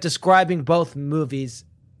a way of describing both movies.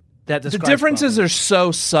 The differences are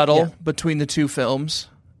so subtle between the two films.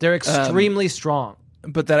 They're extremely strong.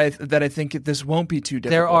 But that I think this won't be too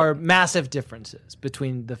difficult. There are massive differences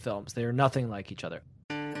between the films. They are nothing like each other.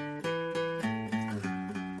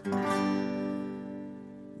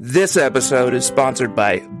 This episode is sponsored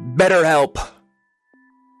by BetterHelp.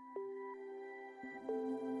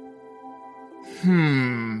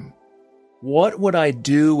 What would I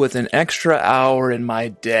do with an extra hour in my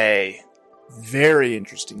day? Very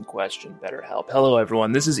interesting question, BetterHelp. Hello,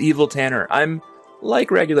 everyone. This is Evil Tanner. I'm like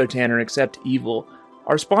regular Tanner, except evil.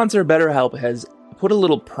 Our sponsor, BetterHelp, has put a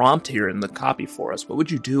little prompt here in the copy for us. What would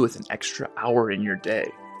you do with an extra hour in your day?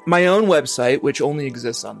 My own website, which only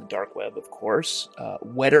exists on the dark web, of course,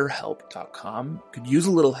 wetterhelp.com, could use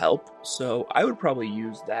a little help. So I would probably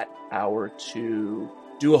use that hour to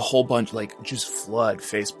do a whole bunch, like just flood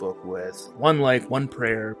Facebook with one like, one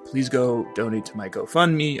prayer. Please go donate to my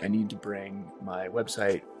GoFundMe. I need to bring my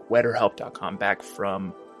website, wetterhelp.com, back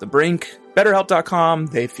from the brink. BetterHelp.com,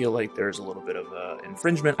 they feel like there's a little bit of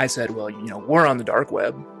infringement. I said, well, we're on the dark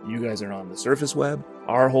web. You guys are on the surface web.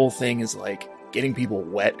 Our whole thing is like getting people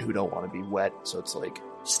wet who don't want to be wet. So it's like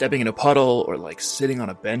stepping in a puddle or like sitting on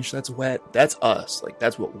a bench that's wet. That's us. Like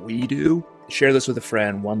that's what we do. Share this with a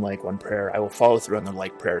friend. One like, one prayer. I will follow through on the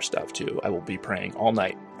like prayer stuff too. I will be praying all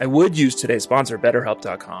night. I would use today's sponsor,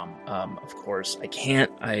 BetterHelp.com. Of course, I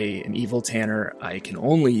can't. I am Evil Tanner. I can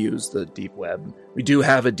only use the deep web. We do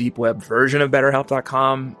have a deep web version of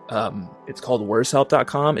BetterHelp.com. It's called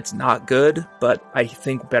WorseHelp.com. It's not good, but I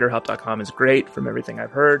think BetterHelp.com is great from everything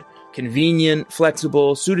I've heard. Convenient,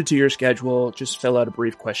 flexible, suited to your schedule. Just fill out a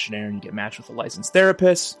brief questionnaire and you get matched with a licensed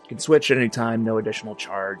therapist. You can switch at any time, no additional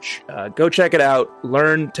charge. Go check it out.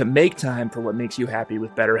 Learn to make time for what makes you happy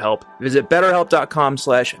with BetterHelp. Visit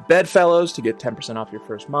BetterHelp.com/bedfellows to get 10% off your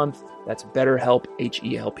first month. That's BetterHelp,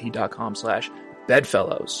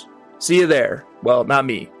 HELP.com/bedfellows. See you there. Well, not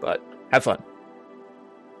me, but have fun.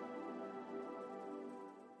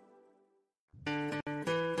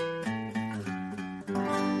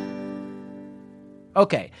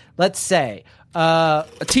 Okay, let's say a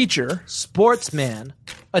teacher, sportsman,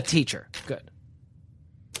 a teacher. Good.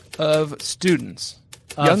 Of students,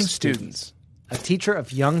 young students. A teacher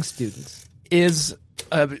of young students is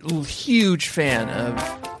a huge fan of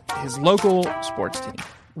his local sports team.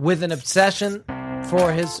 With an obsession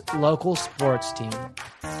for his local sports team.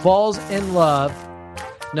 Falls in love.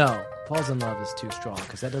 No, falls in love is too strong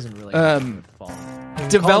because that doesn't really fall.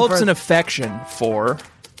 Develops an affection for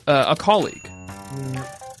a colleague.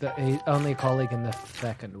 Only a colleague in the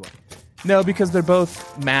second one. No, because they're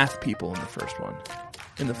both math people in the first one.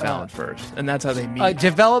 In the Fallon first. And that's how they meet.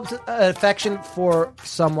 Developed affection for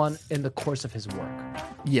someone in the course of his work.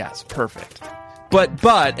 Yes, perfect.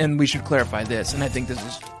 But, and we should clarify this, and I think this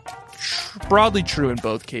is broadly true in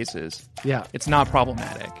both cases. Yeah. It's not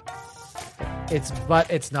problematic.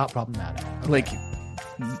 But it's not problematic. Okay. Like,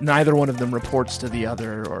 neither one of them reports to the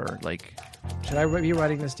other, or like... Should I be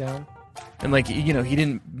writing this down? And like, he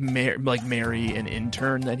didn't marry an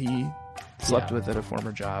intern that he slept with at a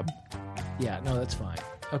former job. Yeah, no, that's fine.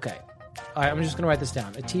 Okay. All right, I'm just going to write this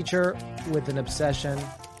down. A teacher with an obsession.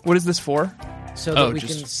 What is this for? So that we can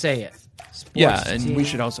say it. Sports team. We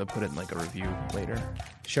should also put it in like a review later.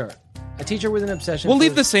 Sure. A teacher with an obsession. We'll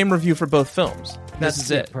leave the same review for both films. This is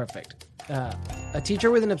it. Perfect. A teacher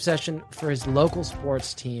with an obsession for his local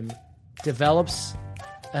sports team develops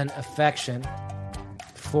an affection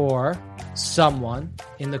for someone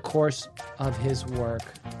in the course of his work,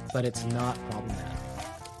 but it's not problematic.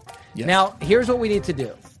 Yes. Now, here's what we need to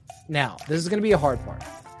do. Now, this is going to be a hard part.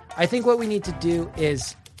 I think what we need to do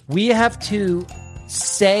is we have to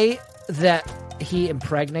say that he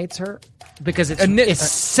impregnates her because it's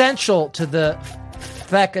essential to the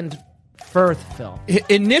second Firth film.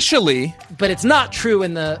 Initially, but it's not true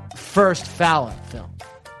in the first Fallon film.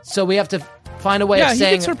 So we have to find a way of saying... Yeah,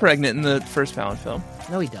 he gets her pregnant in the first Fallon film.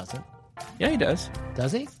 No, he doesn't. Yeah, he does.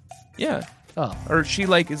 Does he? Yeah. Oh. Or she,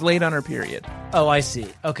 is late on her period. Oh, I see.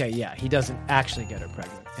 Okay, yeah. He doesn't actually get her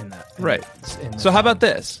pregnant in that. Right. So how about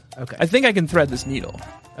this? Okay. I think I can thread this needle.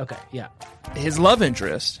 Okay, yeah. His love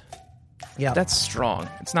interest... Yeah. That's strong.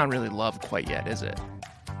 It's not really love quite yet, is it?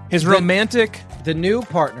 His romantic... The new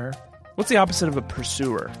partner... What's the opposite of a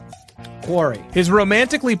pursuer? Quarry. His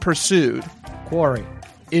romantically pursued... Quarry.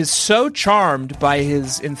 Is so charmed by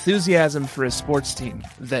his enthusiasm for his sports team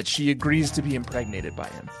that she agrees to be impregnated by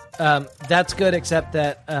him. That's good, except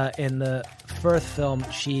that in the Firth film,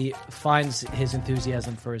 she finds his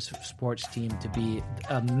enthusiasm for his sports team to be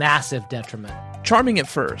a massive detriment. Charming at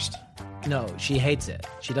first. No, she hates it.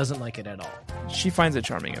 She doesn't like it at all. She finds it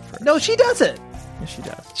charming at first. No, she doesn't. Yes, she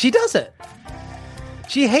does. She doesn't.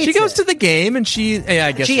 She hates it. She goes to the game and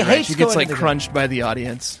I guess she you're hates right. She gets going to the crunched by the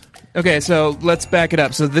audience. Okay, so let's back it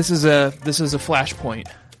up. So this is a flashpoint.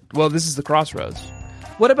 Well, this is the crossroads.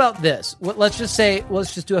 What about this? Let's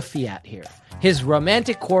just do a fiat here. His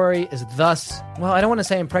romantic quarry is thus, well, I don't want to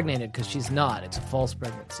say impregnated because she's not. It's a false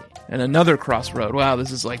pregnancy. And another crossroad. Wow,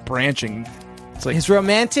 this is like branching. It's like his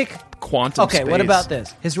romantic quantum Okay, space. what about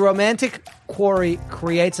this? His romantic quarry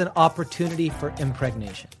creates an opportunity for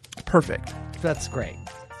impregnation. Perfect. That's great.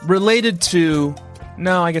 Related to...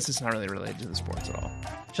 No, I guess it's not really related to the sports at all.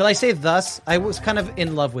 Shall I say thus? I was kind of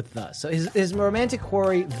in love with thus. So his romantic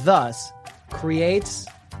quarry thus creates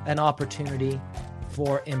an opportunity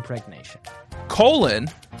for impregnation. Colon.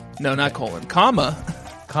 No, not colon. Comma.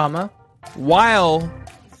 Comma.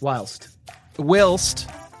 Whilst.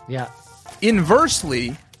 Yeah.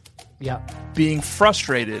 Inversely. Yeah. Being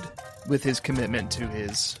frustrated with his commitment to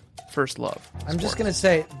his first love. I'm just going to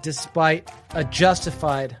say, despite a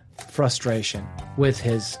justified frustration with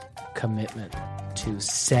his commitment to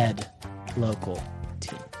said local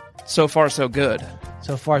team. So far, so good.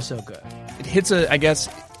 So far, so good. It hits I guess,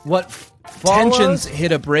 what tensions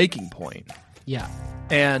hit a breaking point. Yeah.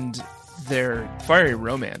 And their fiery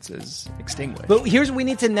romance is extinguished. But we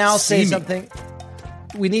need to now say something.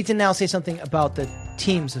 We need to now say something about the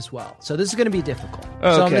teams as well. So this is going to be difficult.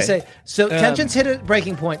 Okay. So I'm going to say, tensions hit a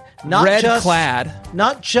breaking point.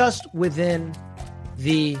 Not just within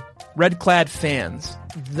the red-clad fans,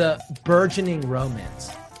 the burgeoning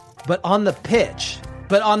romance, but on the pitch,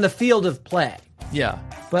 but on the field of play. Yeah.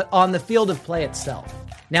 But on the field of play itself.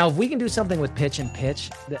 Now, if we can do something with pitch and pitch,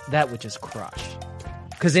 that would just crush.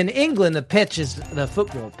 Because in England, the pitch is the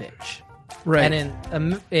football pitch. Right.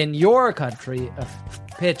 And in your country, a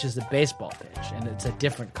pitch is the baseball pitch, and it's a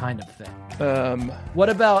different kind of thing. What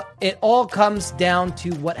about, it all comes down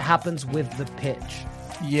to what happens with the pitch.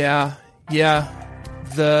 Yeah.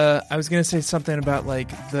 I was going to say something about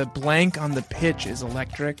the blank on the pitch is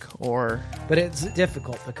electric But it's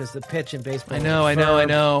difficult because the pitch in baseball I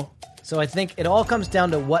know. So I think it all comes down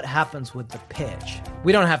to what happens with the pitch.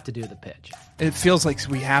 We don't have to do the pitch. It feels like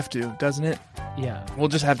we have to, doesn't it? Yeah. We'll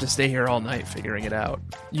just have to stay here all night figuring it out.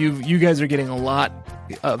 You guys are getting a lot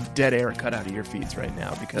of dead air cut out of your feeds right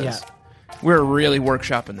now because we're really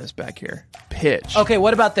workshopping this back here. Pitch. Okay,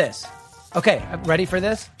 what about this? Okay, ready for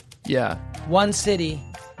this? Yeah. One team,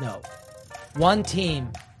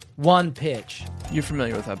 one pitch. You're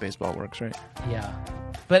familiar with how baseball works, right? Yeah.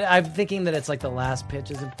 But I'm thinking that it's like the last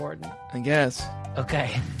pitch is important. I guess.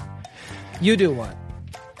 Okay. You do one.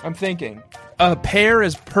 I'm thinking. A pair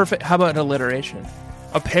is perfect. How about alliteration?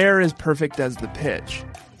 A pair is perfect as the pitch.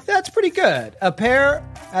 That's pretty good. A pair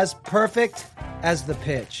as perfect as the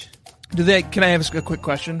pitch. Can I ask a quick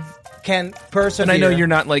question? Can persevere. And I know you're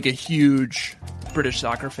not like a huge British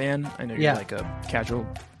soccer fan. I know you're like a casual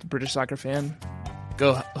British soccer fan.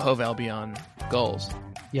 Go Hove Albion goals.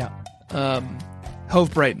 Yeah.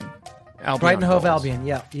 Hove Brighton. Albion Brighton Hove goals. Albion.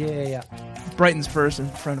 Yeah. Brighton's first in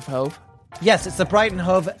front of Hove. Yes, it's the Brighton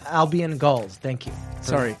Hove Albion goals. Thank you.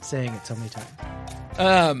 Sorry. Saying it so many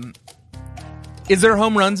times. Is there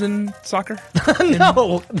home runs in soccer?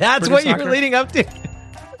 No, that's British what soccer? you're leading up to.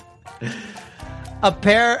 A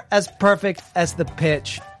pair as perfect as the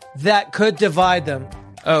pitch that could divide them.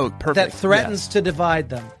 Oh, perfect. That threatens to divide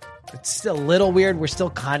them. It's still a little weird. We're still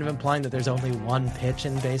kind of implying that there's only one pitch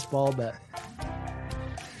in baseball, but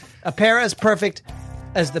a pair as perfect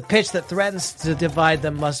as the pitch that threatens to divide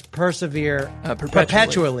them must persevere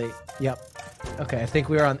perpetually. Yep. Okay, I think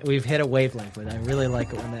we've hit a wavelength with it. I really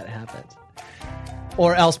like it when that happens.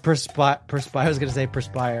 Or else perspire. I was going to say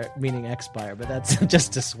perspire, meaning expire, but that's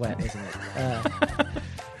just to sweat, isn't it?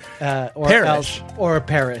 Or perish. Else, or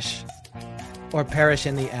perish. Or perish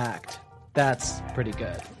in the act. That's pretty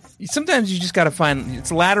good. Sometimes you just got to find,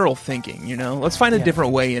 it's lateral thinking, you know? Let's find a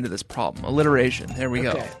different way into this problem. Alliteration. There we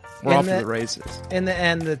go. We're off to the races. In the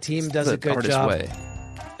end, the team does a good job. Way.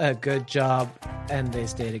 A good job, and they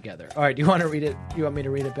stay together. All right, do you want to read it? You want me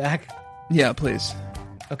to read it back? Yeah, please.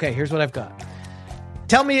 Okay, here's what I've got.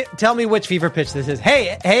 Tell me which fever pitch this is.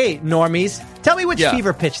 Hey, normies. Tell me which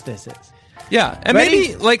fever pitch this is. Yeah, and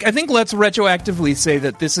Ready? maybe, I think let's retroactively say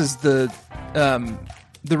that this is the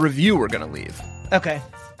review we're going to leave. Okay.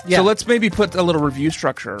 Yeah. So let's maybe put a little review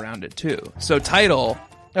structure around it too. So title.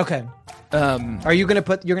 Okay. Are you gonna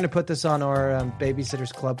put this on our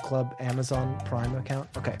Babysitters Club Amazon Prime account?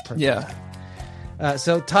 Okay. Perfect. Yeah.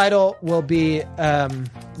 So title will be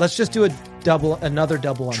let's just do another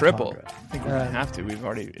double on triple. Pondra. I think we're gonna have to. We've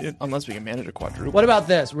already, unless we can manage a quadruple. What about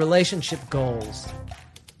this? Relationship goals.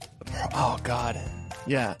 Oh God.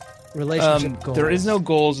 Yeah. Relationship goals. There is no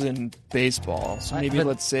goals in baseball, so maybe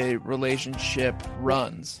let's say relationship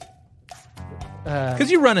runs. Because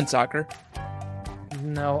you run in soccer.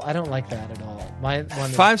 No, I don't like that at all. My one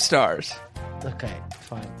 5 stars. Okay,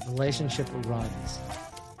 fine. Relationship runs.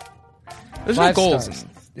 There's 5 no goals stars.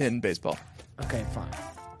 in baseball. Okay, fine.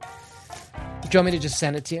 Do you want me to just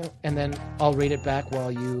send it to you, and then I'll read it back while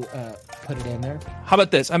you put it in there? How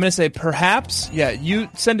about this? I'm going to say perhaps. Yeah, you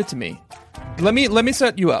send it to me. Let me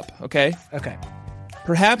set you up, okay? Okay.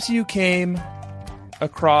 Perhaps you came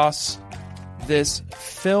across this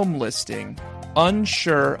film listing,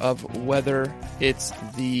 unsure of whether it's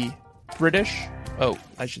the British. Oh,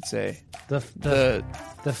 I should say the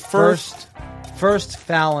first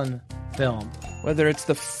Fallon film. Whether it's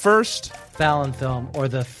the first Fallon film or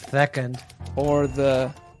the second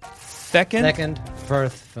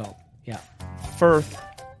Firth film. Yeah. Firth.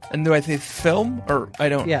 And do I say film or I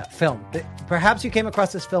don't? Yeah, film. Perhaps you came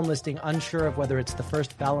across this film listing unsure of whether it's the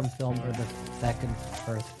first Fallon film or the second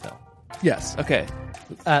Firth film. Yes. Okay.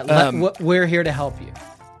 We're here to help you.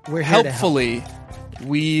 We're here helpfully, to help.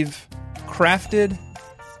 We've crafted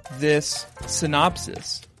this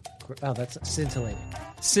synopsis. Oh, that's scintillating.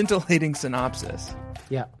 Scintillating synopsis.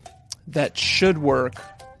 Yeah. That should work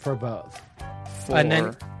for both. And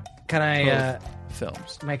then, can I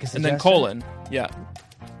films make a suggestion? And then colon. Yeah.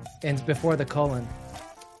 And before the colon,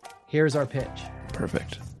 here's our pitch.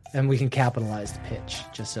 Perfect. And we can capitalize the pitch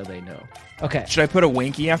just so they know. Okay. Should I put a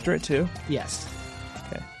winky after it too? Yes.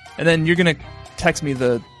 Okay. And then you're going to text me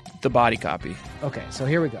the body copy. Okay, so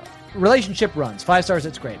here we go. Relationship runs. 5 stars,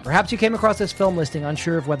 it's great. Perhaps you came across this film listing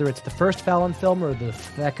unsure of whether it's the first Fallon film or the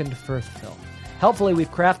second Firth film. Helpfully,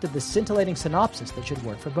 we've crafted this scintillating synopsis that should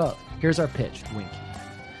work for both. Here's our pitch, winky.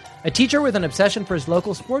 A teacher with an obsession for his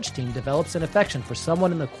local sports team develops an affection for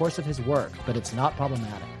someone in the course of his work, but it's not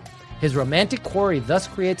problematic. His romantic quarry thus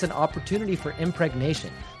creates an opportunity for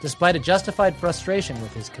impregnation, despite a justified frustration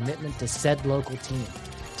with his commitment to said local team.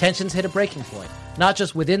 Tensions hit a breaking point, not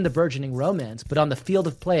just within the burgeoning romance, but on the field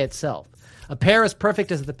of play itself. A pair as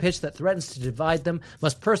perfect as the pitch that threatens to divide them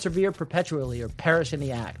must persevere perpetually or perish in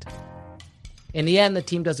the act. In the end, the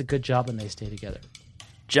team does a good job and they stay together.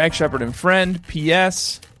 Jack Shepard and Friend,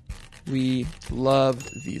 P.S. We loved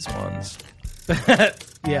these ones.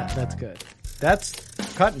 Yeah, that's good. That's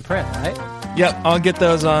cut and print, right? Yep, I'll get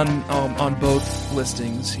those on both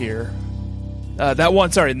listings here. That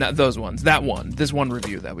one, sorry, not those ones. That one, this one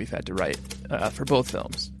review that we've had to write for both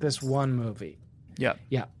films. This one movie. Yep.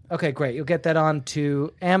 Yeah. Okay, great. You'll get that on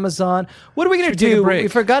to Amazon. What are we going to do? We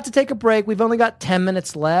forgot to take a break. We've only got 10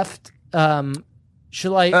 minutes left.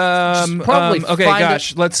 Should I probably okay,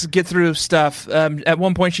 gosh, let's get through stuff. At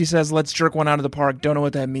one point she says, let's jerk one out of the park. Don't know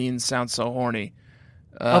what that means. Sounds so horny.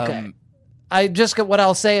 Okay. What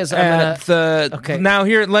I'll say is now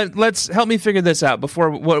here, let's help me figure this out before,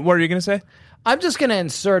 what are you going to say? I'm just going to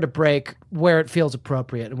insert a break where it feels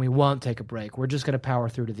appropriate, and we won't take a break. We're just going to power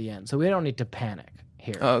through to the end, so we don't need to panic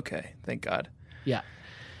here. Okay, thank God. Yeah.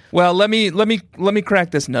 Well, let me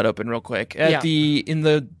crack this nut open real quick.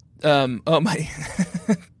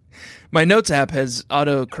 My notes app has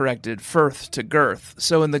auto corrected Firth to Girth.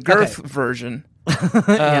 So in the Girth version,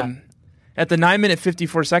 at the 9-minute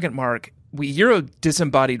 54-second mark, we hear a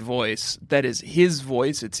disembodied voice that is his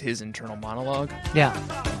voice. It's his internal monologue. Yeah.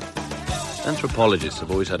 Anthropologists have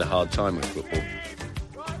always had a hard time with football.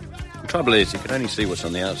 The trouble is, you can only see what's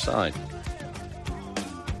on the outside.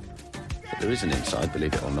 But there is an inside,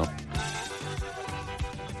 believe it or not.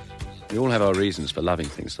 We all have our reasons for loving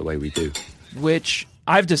things the way we do. which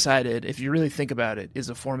I've decided, if you really think about it, is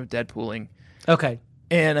a form of Deadpooling. Okay.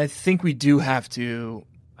 And I think we do have to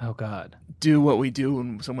Oh, God. do what we do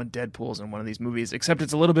when someone Deadpools in one of these movies, except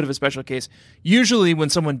it's a little bit of a special case. Usually when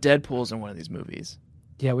someone Deadpools in one of these movies,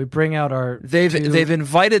 Yeah, we bring out our... they've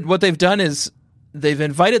invited... What they've done is they've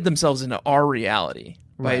invited themselves into our reality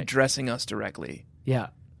by Right. addressing us directly. Yeah.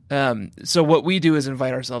 So what we do is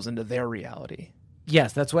invite ourselves into their reality.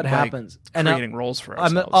 Yes, that's what by happens. creating roles for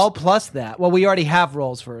ourselves. I'll plus that. Well, we already have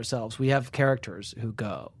roles for ourselves. We have characters who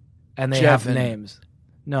go, and they Jeff have and- names.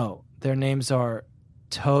 No, their names are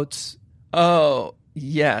Totes. Oh,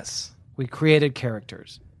 yes. We created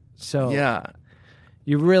characters. So Yeah.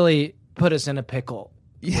 you really put us in a pickle.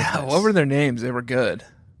 Yeah, what were their names? They were good.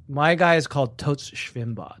 My guy is called Totes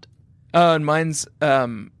Schwimbad. Oh, and mine's...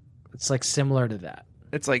 It's like similar to that.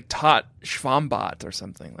 It's like Tot Schwambot or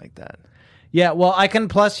something like that. Yeah, well, I can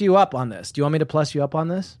plus you up on this. Do you want me to plus you up on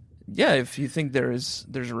this? Yeah, if you think there's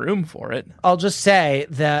room for it. I'll just say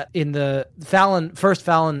that in the first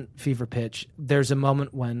Fallon fever pitch, there's a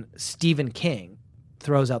moment when Stephen King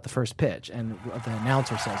throws out the first pitch, and the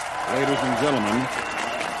announcer says, Ladies and gentlemen,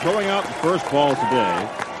 throwing out the first ball today,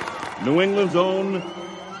 New England's own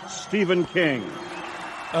Stephen King.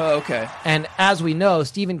 Oh, okay. And as we know,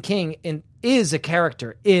 Stephen King is a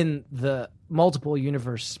character in the multiple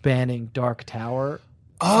universe spanning Dark Tower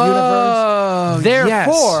universe.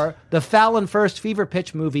 Therefore, the Fallon First Fever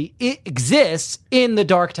Pitch movie exists in the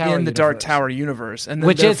Dark Tower in the universe, Dark Tower universe. And then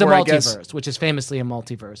which is a therefore, I guess, multiverse, which is famously a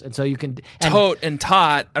multiverse. And so you can... Tote and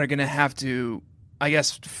Tot are going to have to, I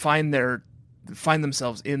guess, find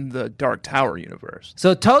themselves in the Dark Tower universe.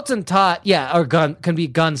 So Totes and Tot, can be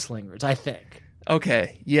gunslingers, I think.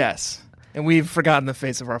 Okay, yes. And we've forgotten the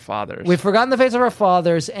face of our fathers. We've forgotten the face of our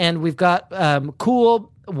fathers, and we've got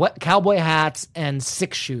cool cowboy hats and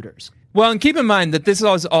 6-shooters. Well, and keep in mind that this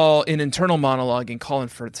is all an internal monologue in Colin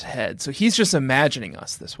Firth's head, so he's just imagining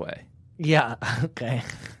us this way. Yeah, okay.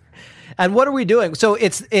 And what are we doing? So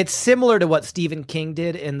it's similar to what Stephen King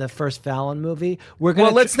did in the first Fallon movie.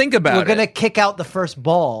 Let's think about it. We're going to kick out the first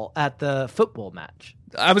ball at the football match.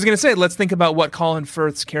 I was going to say, let's think about what Colin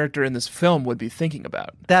Firth's character in this film would be thinking about.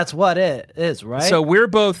 That's what it is, right? So we're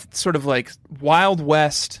both sort of like Wild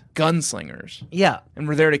West gunslingers. Yeah. And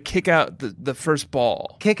we're there to kick out the first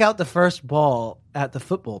ball. Kick out the first ball at the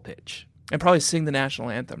football pitch. And probably sing the national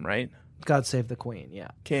anthem, right? God Save the Queen, yeah.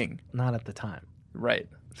 King. Not at the time. Right.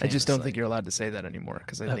 I just don't think you're allowed to say that anymore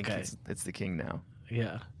because I think it's the king now.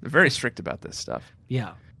 Yeah. They're very strict about this stuff.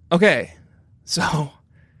 Yeah. Okay.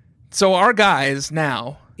 So our guys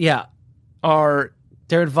now, they're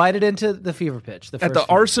invited into the fever pitch. At the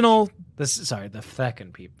Arsenal. The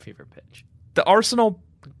second fever pitch. The Arsenal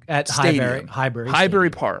at Stadium, Highbury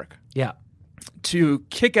Park. Yeah, to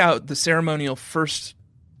kick out the ceremonial first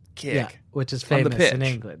kick, which is famous in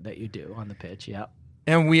England that you do on the pitch. Yeah,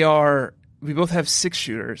 and we both have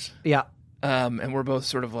 6-shooters. Yeah. And we're both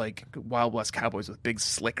sort of like Wild West cowboys with big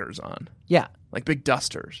slickers on. Yeah, like big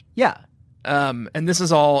dusters. Yeah. And this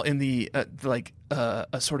is all in the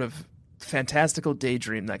a sort of fantastical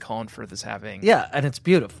daydream that Colin Firth is having. Yeah, and it's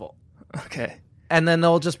beautiful. Okay. And then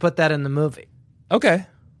they'll just put that in the movie. Okay.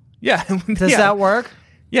 Yeah. Does that work?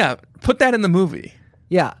 Yeah, put that in the movie.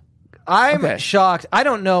 Yeah. I'm shocked. I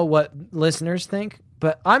don't know what listeners think,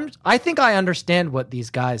 but I think I understand what these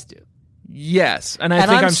guys do. Yes, and I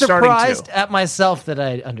think I'm starting to. I'm surprised at myself that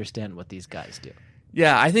I understand what these guys do.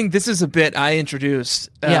 Yeah, I think this is a bit I introduced,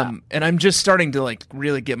 and I'm just starting to like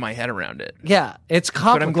really get my head around it. Yeah, it's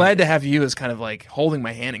complicated. But I'm glad to have you as kind of like holding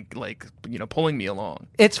my hand and like pulling me along.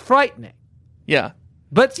 It's frightening. Yeah,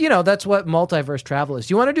 but that's what multiverse travel is.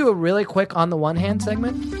 Do you want to do a really quick on the one hand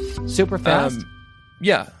segment, super fast?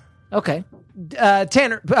 Yeah. Okay,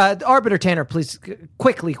 Tanner, Arbiter Tanner, please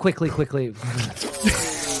quickly.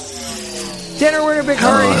 Tanner, we're in a big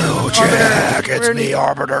hurry. Hello, Jack. It's me,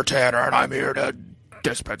 Arbiter Tanner, and I'm here to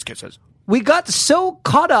dispense kisses. We got so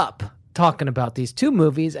caught up talking about these two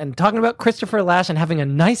movies and talking about Christopher Lash and having a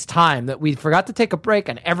nice time that we forgot to take a break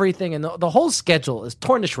and everything, and the whole schedule is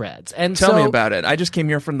torn to shreds. And Tell me about it. I just came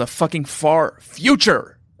here from the fucking far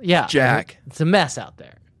future. Yeah, Jack. It's a mess out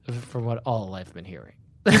there, from what all I've been hearing.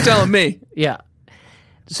 You're telling me. Yeah.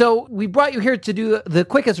 So we brought you here to do the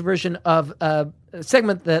quickest version of a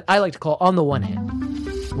segment that I like to call On the One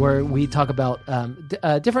Hand, where we talk about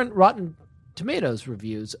different Rotten Tomatoes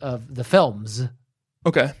reviews of the films.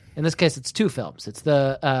 Okay. In this case, it's 2 films. It's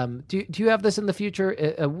the do you have this in the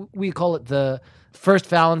future? We call it the first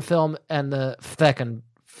Fallon film and the second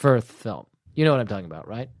Firth film. You know what I'm talking about,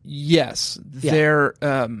 right? Yes. Yeah. They're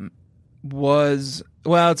was,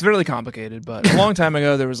 well, it's really complicated, but a long time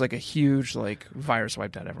ago there was like a huge like virus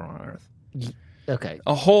wiped out everyone on Earth. Okay.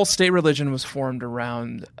 A whole state religion was formed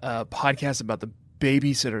around a podcast about the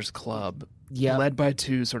Babysitters Club, led by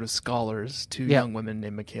two sort of scholars, two young women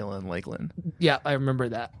named Michaela and Lakeland. Yeah, I remember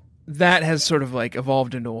that. That has sort of like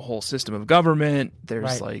evolved into a whole system of government.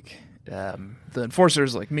 There's like the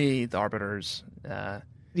enforcers like me, the arbiters,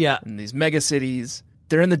 in these mega cities.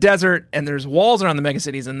 They're in the desert, and there's walls around the mega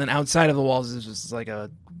cities, and then outside of the walls is just like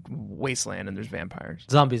a wasteland, and there's vampires.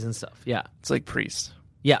 Zombies and stuff, yeah. It's like priests.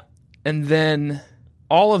 Yeah. And then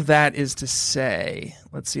all of that is to say,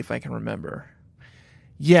 let's see if I can remember.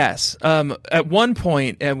 Yes. At one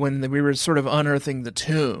point, when we were sort of unearthing the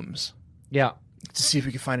tombs, to see if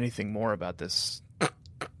we could find anything more about this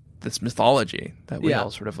mythology that we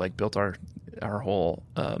all sort of like built our whole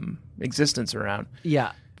existence around.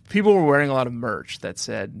 Yeah. People were wearing a lot of merch that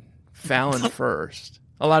said Fallon first.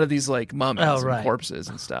 A lot of these like mummies and corpses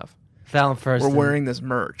and stuff. Fallon first. We're wearing this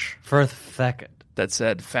merch. Firth second. That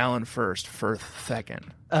said Fallon first, Firth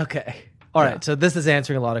second. Okay. All right. So this is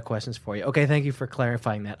answering a lot of questions for you. Okay. Thank you for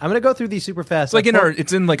clarifying that. I'm going to go through these super fast. It's like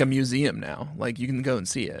it's in like a museum now. Like you can go and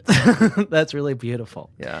see it. That's really beautiful.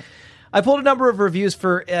 Yeah. I pulled a number of reviews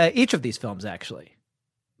for each of these films, actually.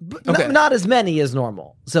 Not as many as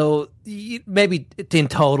normal. So maybe in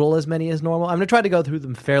total as many as normal. I'm going to try to go through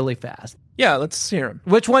them fairly fast. Yeah, let's hear them.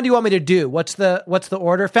 Which one do you want me to do? What's the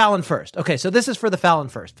order? Fallon first. Okay, so this is for the Fallon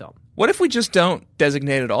first film. What if we just don't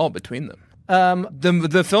designate at all between them?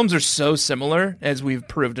 The films are so similar, as we've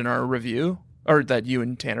proved in our review, or that you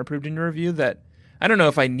and Tanner proved in your review, that I don't know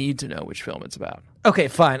if I need to know which film it's about. Okay,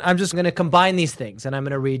 fine. I'm just going to combine these things, and I'm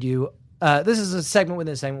going to read you. This is a segment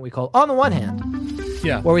within a segment we call On the One Hand.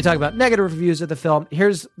 Yeah. Where we talk about negative reviews of the film.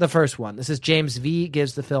 Here's the first one. This is James V.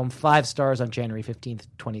 gives the film 5 stars on January 15th,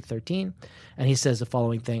 2013. And he says the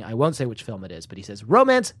following thing. I won't say which film it is, but he says,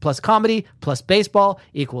 romance plus comedy plus baseball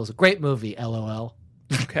equals a great movie, LOL.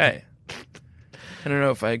 Okay. I don't know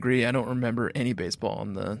if I agree. I don't remember any baseball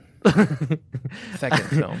in the second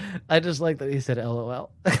film. I just like that he said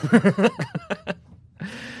LOL.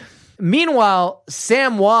 Meanwhile,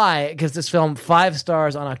 Sam Y gives this film 5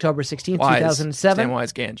 stars on October 16th, 2007. Sam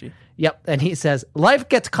Y's Ganji. Yep. And he says, life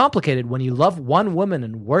gets complicated when you love one woman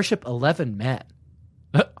and worship 11 men.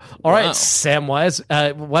 All right, Sam Wise,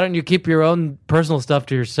 why don't you keep your own personal stuff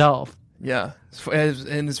to yourself? Yeah.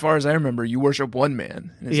 And as far as I remember, you worship one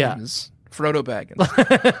man. And his name is Frodo Baggins.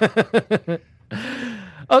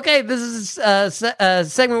 Okay, this is a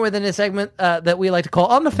segment within a segment that we like to call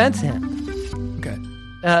On the Fence Hand.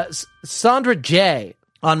 Sandra J.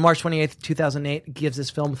 on March 28th, 2008 gives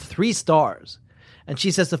this film 3 stars. And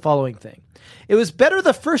she says the following thing. It was better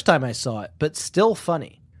the first time I saw it, but still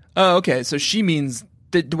funny. Oh, okay. So she means...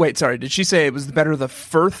 Did she say it was better the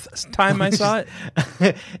first time I saw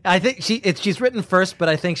it? I think she's written first, but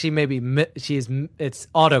I think it's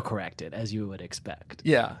auto-corrected, as you would expect.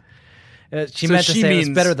 Yeah. She meant to say it was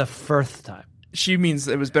better the first time. She means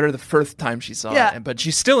it was better the first time she saw it, but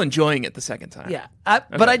she's still enjoying it the second time. Yeah.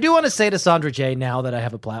 But I do want to say to Sandra J, now that I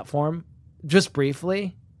have a platform, just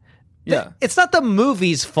briefly, it's not the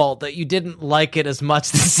movie's fault that you didn't like it as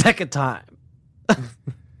much the second time.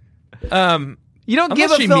 You don't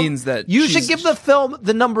give a film... means that you should give the film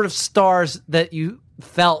the number of stars that you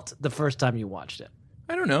felt the first time you watched it.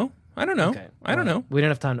 I don't know. Okay. I don't know. We don't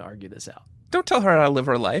have time to argue this out. Don't tell her how to live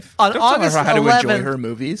her life. On don't August tell her how 11th, to enjoy her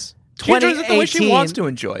movies. She enjoys it the way she wants to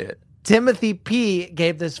enjoy it. Timothy P.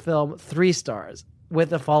 gave this film 3 stars with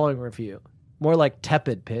the following review. More like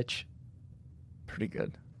tepid pitch. Pretty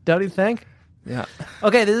good. Don't you think? Yeah.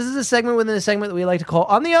 Okay, this is a segment within a segment that we like to call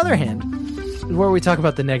On the Other Hand, where we talk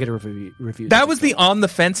about the negative reviews. That was the On the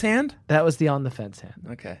Fence Hand? That was the On the Fence Hand.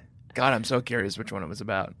 Okay. God, I'm so curious which one it was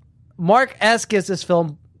about. Mark S. gives this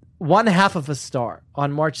film 1/2 of a star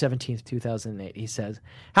on March 17th, 2008. He says,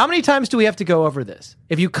 how many times do we have to go over this?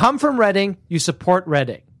 If you come from Reading, you support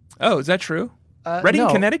Reading. Oh, is that true? Reading,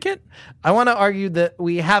 no. Connecticut? I want to argue that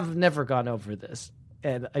we have never gone over this,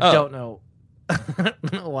 and I don't know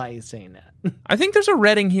why he's saying that. I think there's a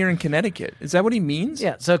Reading here in Connecticut. Is that what he means?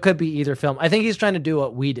 Yeah, so it could be either film. I think he's trying to do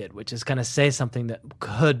what we did, which is kind of say something that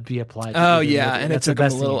could be applied to either movie. And it took him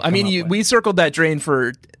a little... I mean, we circled that drain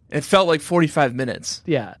for... It felt like 45 minutes.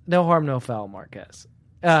 Yeah, no harm, no foul, Marquez.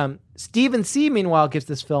 Stephen C., meanwhile, gives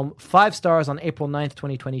this film 5 stars on April 9th,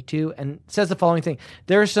 2022, and says the following thing.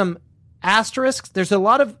 There are some asterisks. There's a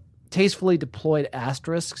lot of tastefully deployed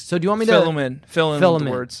asterisks. So do you want me to... Fill in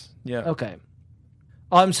the words. Yeah. Okay.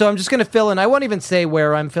 So I'm just going to fill in. I won't even say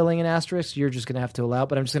where I'm filling in asterisks. You're just going to have to allow it,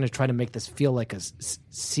 but I'm just going to try to make this feel like a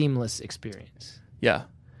seamless experience. Yeah.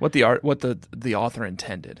 what the author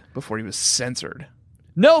intended before he was censored.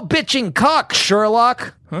 No bitching cock,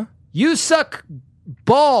 Sherlock. Huh? You suck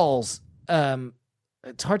balls.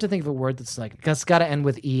 It's hard to think of a word that's like, it's got to end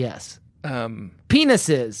with es.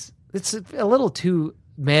 Penises. It's a little too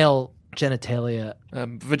male genitalia.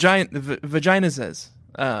 Vagina says.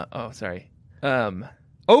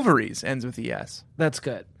 Ovaries ends with es. That's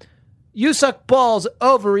good. You suck balls,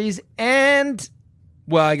 ovaries, and...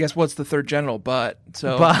 Well, I guess what's the third genital? Butt.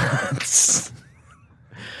 So. Butts.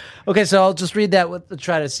 Okay, so I'll just read that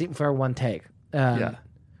try to see for one take. Yeah.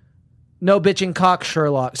 No bitching cock,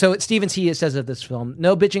 Sherlock. So Stephen C. says of this film,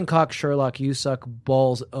 no bitching cock, Sherlock, you suck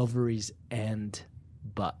balls, ovaries, and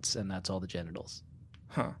butts. And that's all the genitals.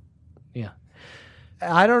 Huh. Yeah.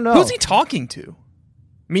 I don't know. Who's he talking to?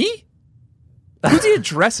 Me? Who's he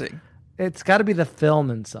addressing? It's got to be the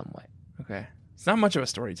film in some way. Okay. It's not much of a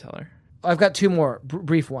storyteller. I've got two more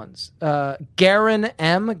brief ones. Garen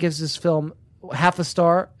M. gives this film half a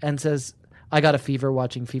star and says, I got a fever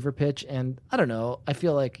watching Fever Pitch. And I don't know. I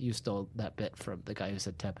feel like you stole that bit from the guy who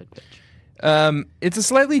said tepid pitch. It's a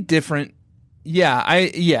slightly different... Yeah,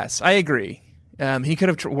 I agree. He could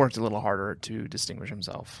have worked a little harder to distinguish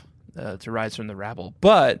himself, to rise from the rabble.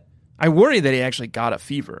 But I worry that he actually got a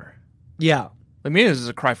fever. Yeah. Like, maybe this is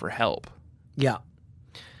a cry for help. Yeah.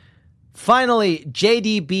 Finally,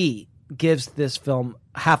 JDB gives this film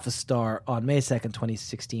half a star on May 2nd,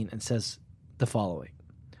 2016, and says the following.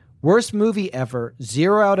 Worst movie ever,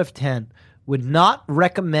 0 out of 10. Would not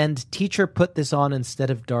recommend teacher put this on instead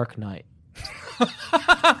of Dark Knight.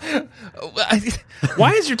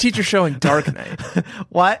 Why is your teacher showing Dark Knight?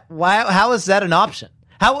 Why? How is that an option?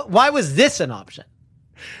 Why was this an option?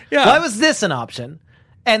 Yeah. Why was this an option?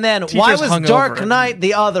 And then Teachers why was hung Dark over. Knight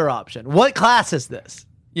the other option? What class is this?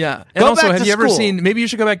 Yeah. And Go also, back have to you ever school. seen... Maybe you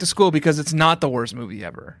should go back to school because it's not the worst movie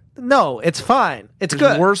ever. No, it's fine. It's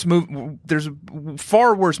There's good. There's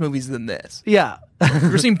far worse movies than this. Yeah. You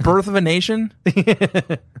ever seen Birth of a Nation?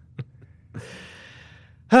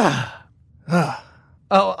 Oh,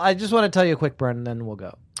 I just want to tell you a quick burn, and then we'll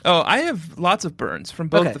go. Oh, I have lots of burns from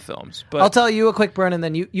both Okay. the films. But I'll tell you a quick burn, and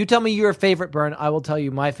then you tell me your favorite burn. I will tell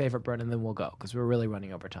you my favorite burn, and then we'll go, because we're really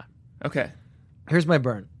running over time. Okay. Here's my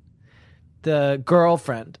burn. The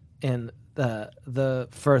girlfriend in the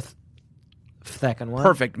first second one.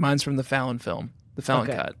 Perfect. Mine's from the Fallon film. The Fallon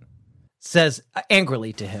Okay. cut. Says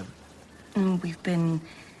angrily to him. We've been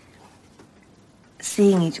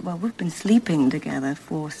we've been sleeping together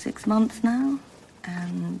for 6 months now,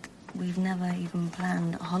 and we've never even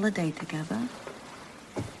planned a holiday together.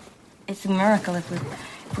 It's a miracle if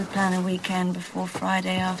we plan a weekend before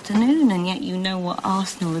Friday afternoon, and yet you know what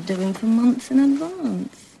Arsenal are doing for months in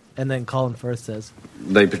advance. And then Colin Firth says,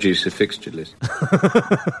 They produce a fixture list.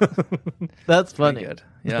 that's funny. Good.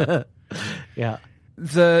 Yeah. Yeah.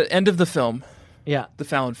 The end of the film. Yeah. The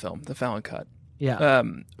Fallon film. The Fallon cut. Yeah.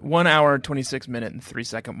 1 hour, 26 minute, and 3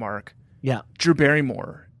 second mark. Yeah. Drew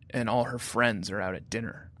Barrymore and all her friends are out at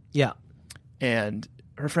dinner. Yeah. And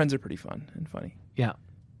her friends are pretty fun and funny. Yeah.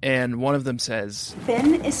 And one of them says...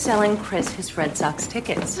 Ben is selling Chris his Red Sox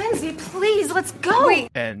tickets. Lindsay, please, let's go. Wait,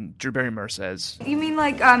 And Drew Barrymore says... you mean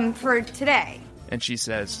like, for today? And she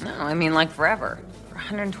says... No, I mean like forever. For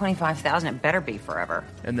 $125,000, it better be forever.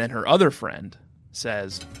 And then her other friend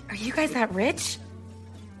says... Are you guys that rich?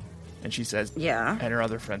 And she says... Yeah. And her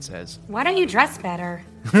other friend says... Why don't you dress better?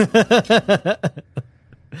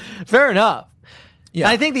 Fair enough. Yeah.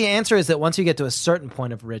 I think the answer is that once you get to a certain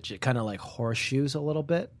point of rich, it kind of like horseshoes a little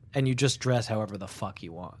bit, and you just dress however the fuck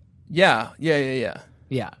you want. Yeah.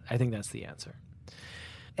 Yeah, I think that's the answer.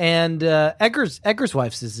 And Edgar's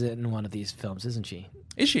wife is in one of these films, isn't she?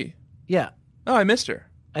 Is she? Yeah. Oh, I missed her.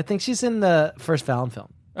 I think she's in the first Fallon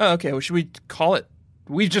film. Oh, okay. Well, should we call it?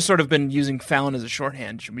 We've just sort of been using Fallon as a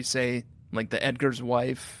shorthand. Should we say, like, the Edgar's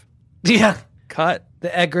wife Yeah. cut?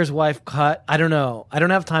 The Edgar's wife cut. I don't know. I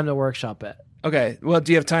don't have time to workshop it. Okay. Well,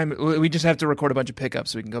 do you have time? We just have to record a bunch of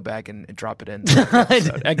pickups so we can go back and drop it in.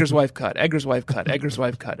 Edgar's wife cut. Edgar's wife cut. Edgar's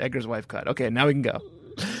wife cut. Edgar's wife cut. Okay, now we can go.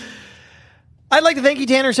 I'd like to thank you,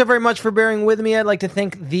 Tanner, so very much for bearing with me. I'd like to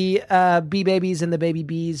thank the Bee Babies and the Baby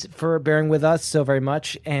Bees for bearing with us so very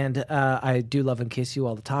much. And I do love and kiss you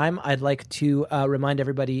all the time. I'd like to remind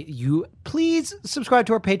everybody, you please subscribe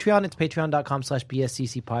to our Patreon. It's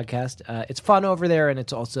patreon.com/BSCC podcast. It's fun over there, and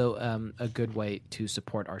it's also a good way to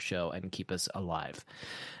support our show and keep us alive.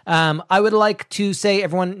 I would like to say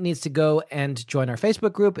everyone needs to go and join our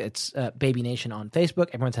Facebook group. It's Baby Nation on Facebook.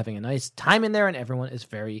 Everyone's having a nice time in there, and everyone is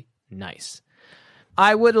very nice.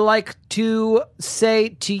 I would like to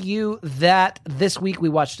say to you that this week we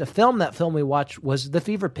watched a film. That film we watched was The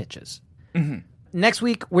Fever Pitches. Mm-hmm. Next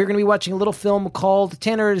week, we're going to be watching a little film called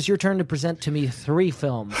Tanner, it is your turn to present to me 3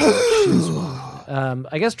 films. Choose one.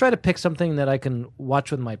 I guess try to pick something that I can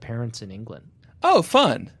watch with my parents in England. Oh,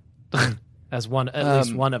 fun. As at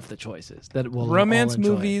least one of the choices that will romance all enjoy.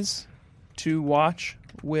 Movies to watch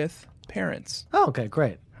with parents. Oh, okay,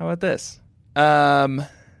 great. How about this?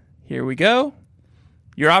 Here we go.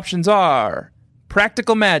 Your options are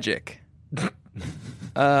Practical Magic,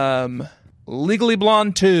 Legally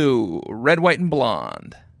Blonde 2, Red, White, and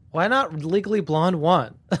Blonde. Why not Legally Blonde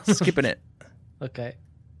 1? Skipping it. Okay.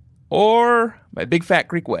 Or My Big Fat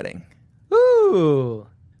Greek Wedding. Ooh.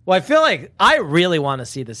 Well, I feel like I really want to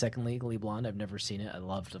see the second Legally Blonde. I've never seen it. I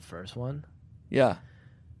loved the first one. Yeah.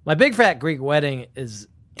 My Big Fat Greek Wedding is...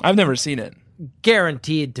 I've never seen it.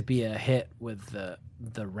 Guaranteed to be a hit with the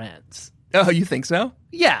rents. Oh, you think so?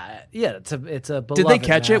 Yeah. It's a beloved Did they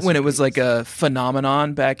catch it when it was masterpiece. like a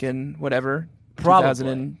phenomenon back in whatever? Probably.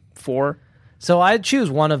 2004? So I'd choose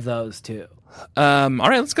one of those two. All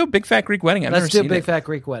right, let's go Big Fat Greek Wedding. Let's do Big Fat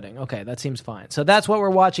Greek Wedding. Okay, that seems fine. So that's what we're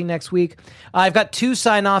watching next week. I've got 2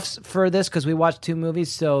 sign-offs for this because we watched 2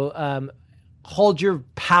 movies. So hold your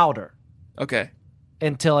powder. Okay.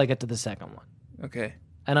 Until I get to the second one. Okay.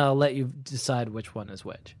 And I'll let you decide which one is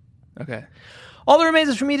which. Okay. All that remains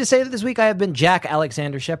is for me to say that this week I have been Jack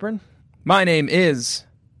Alexander Shepard. My name is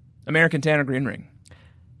American Tanner Greenring.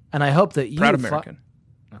 And I hope that you... Proud American.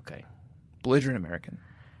 Okay. Belligerent American.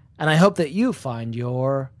 And I hope that you find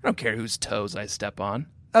your... I don't care whose toes I step on.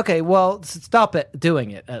 Okay, well, stop it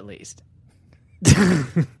doing it, at least.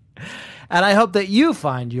 And I hope that you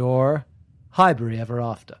find your Highbury Ever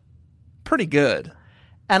After. Pretty good.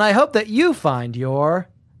 And I hope that you find your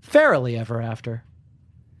Farrelly Ever After.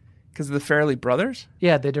 Because of the Farrelly brothers?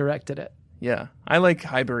 Yeah, they directed it. Yeah. I like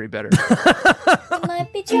Highbury better. It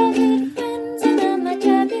might be childhood friends.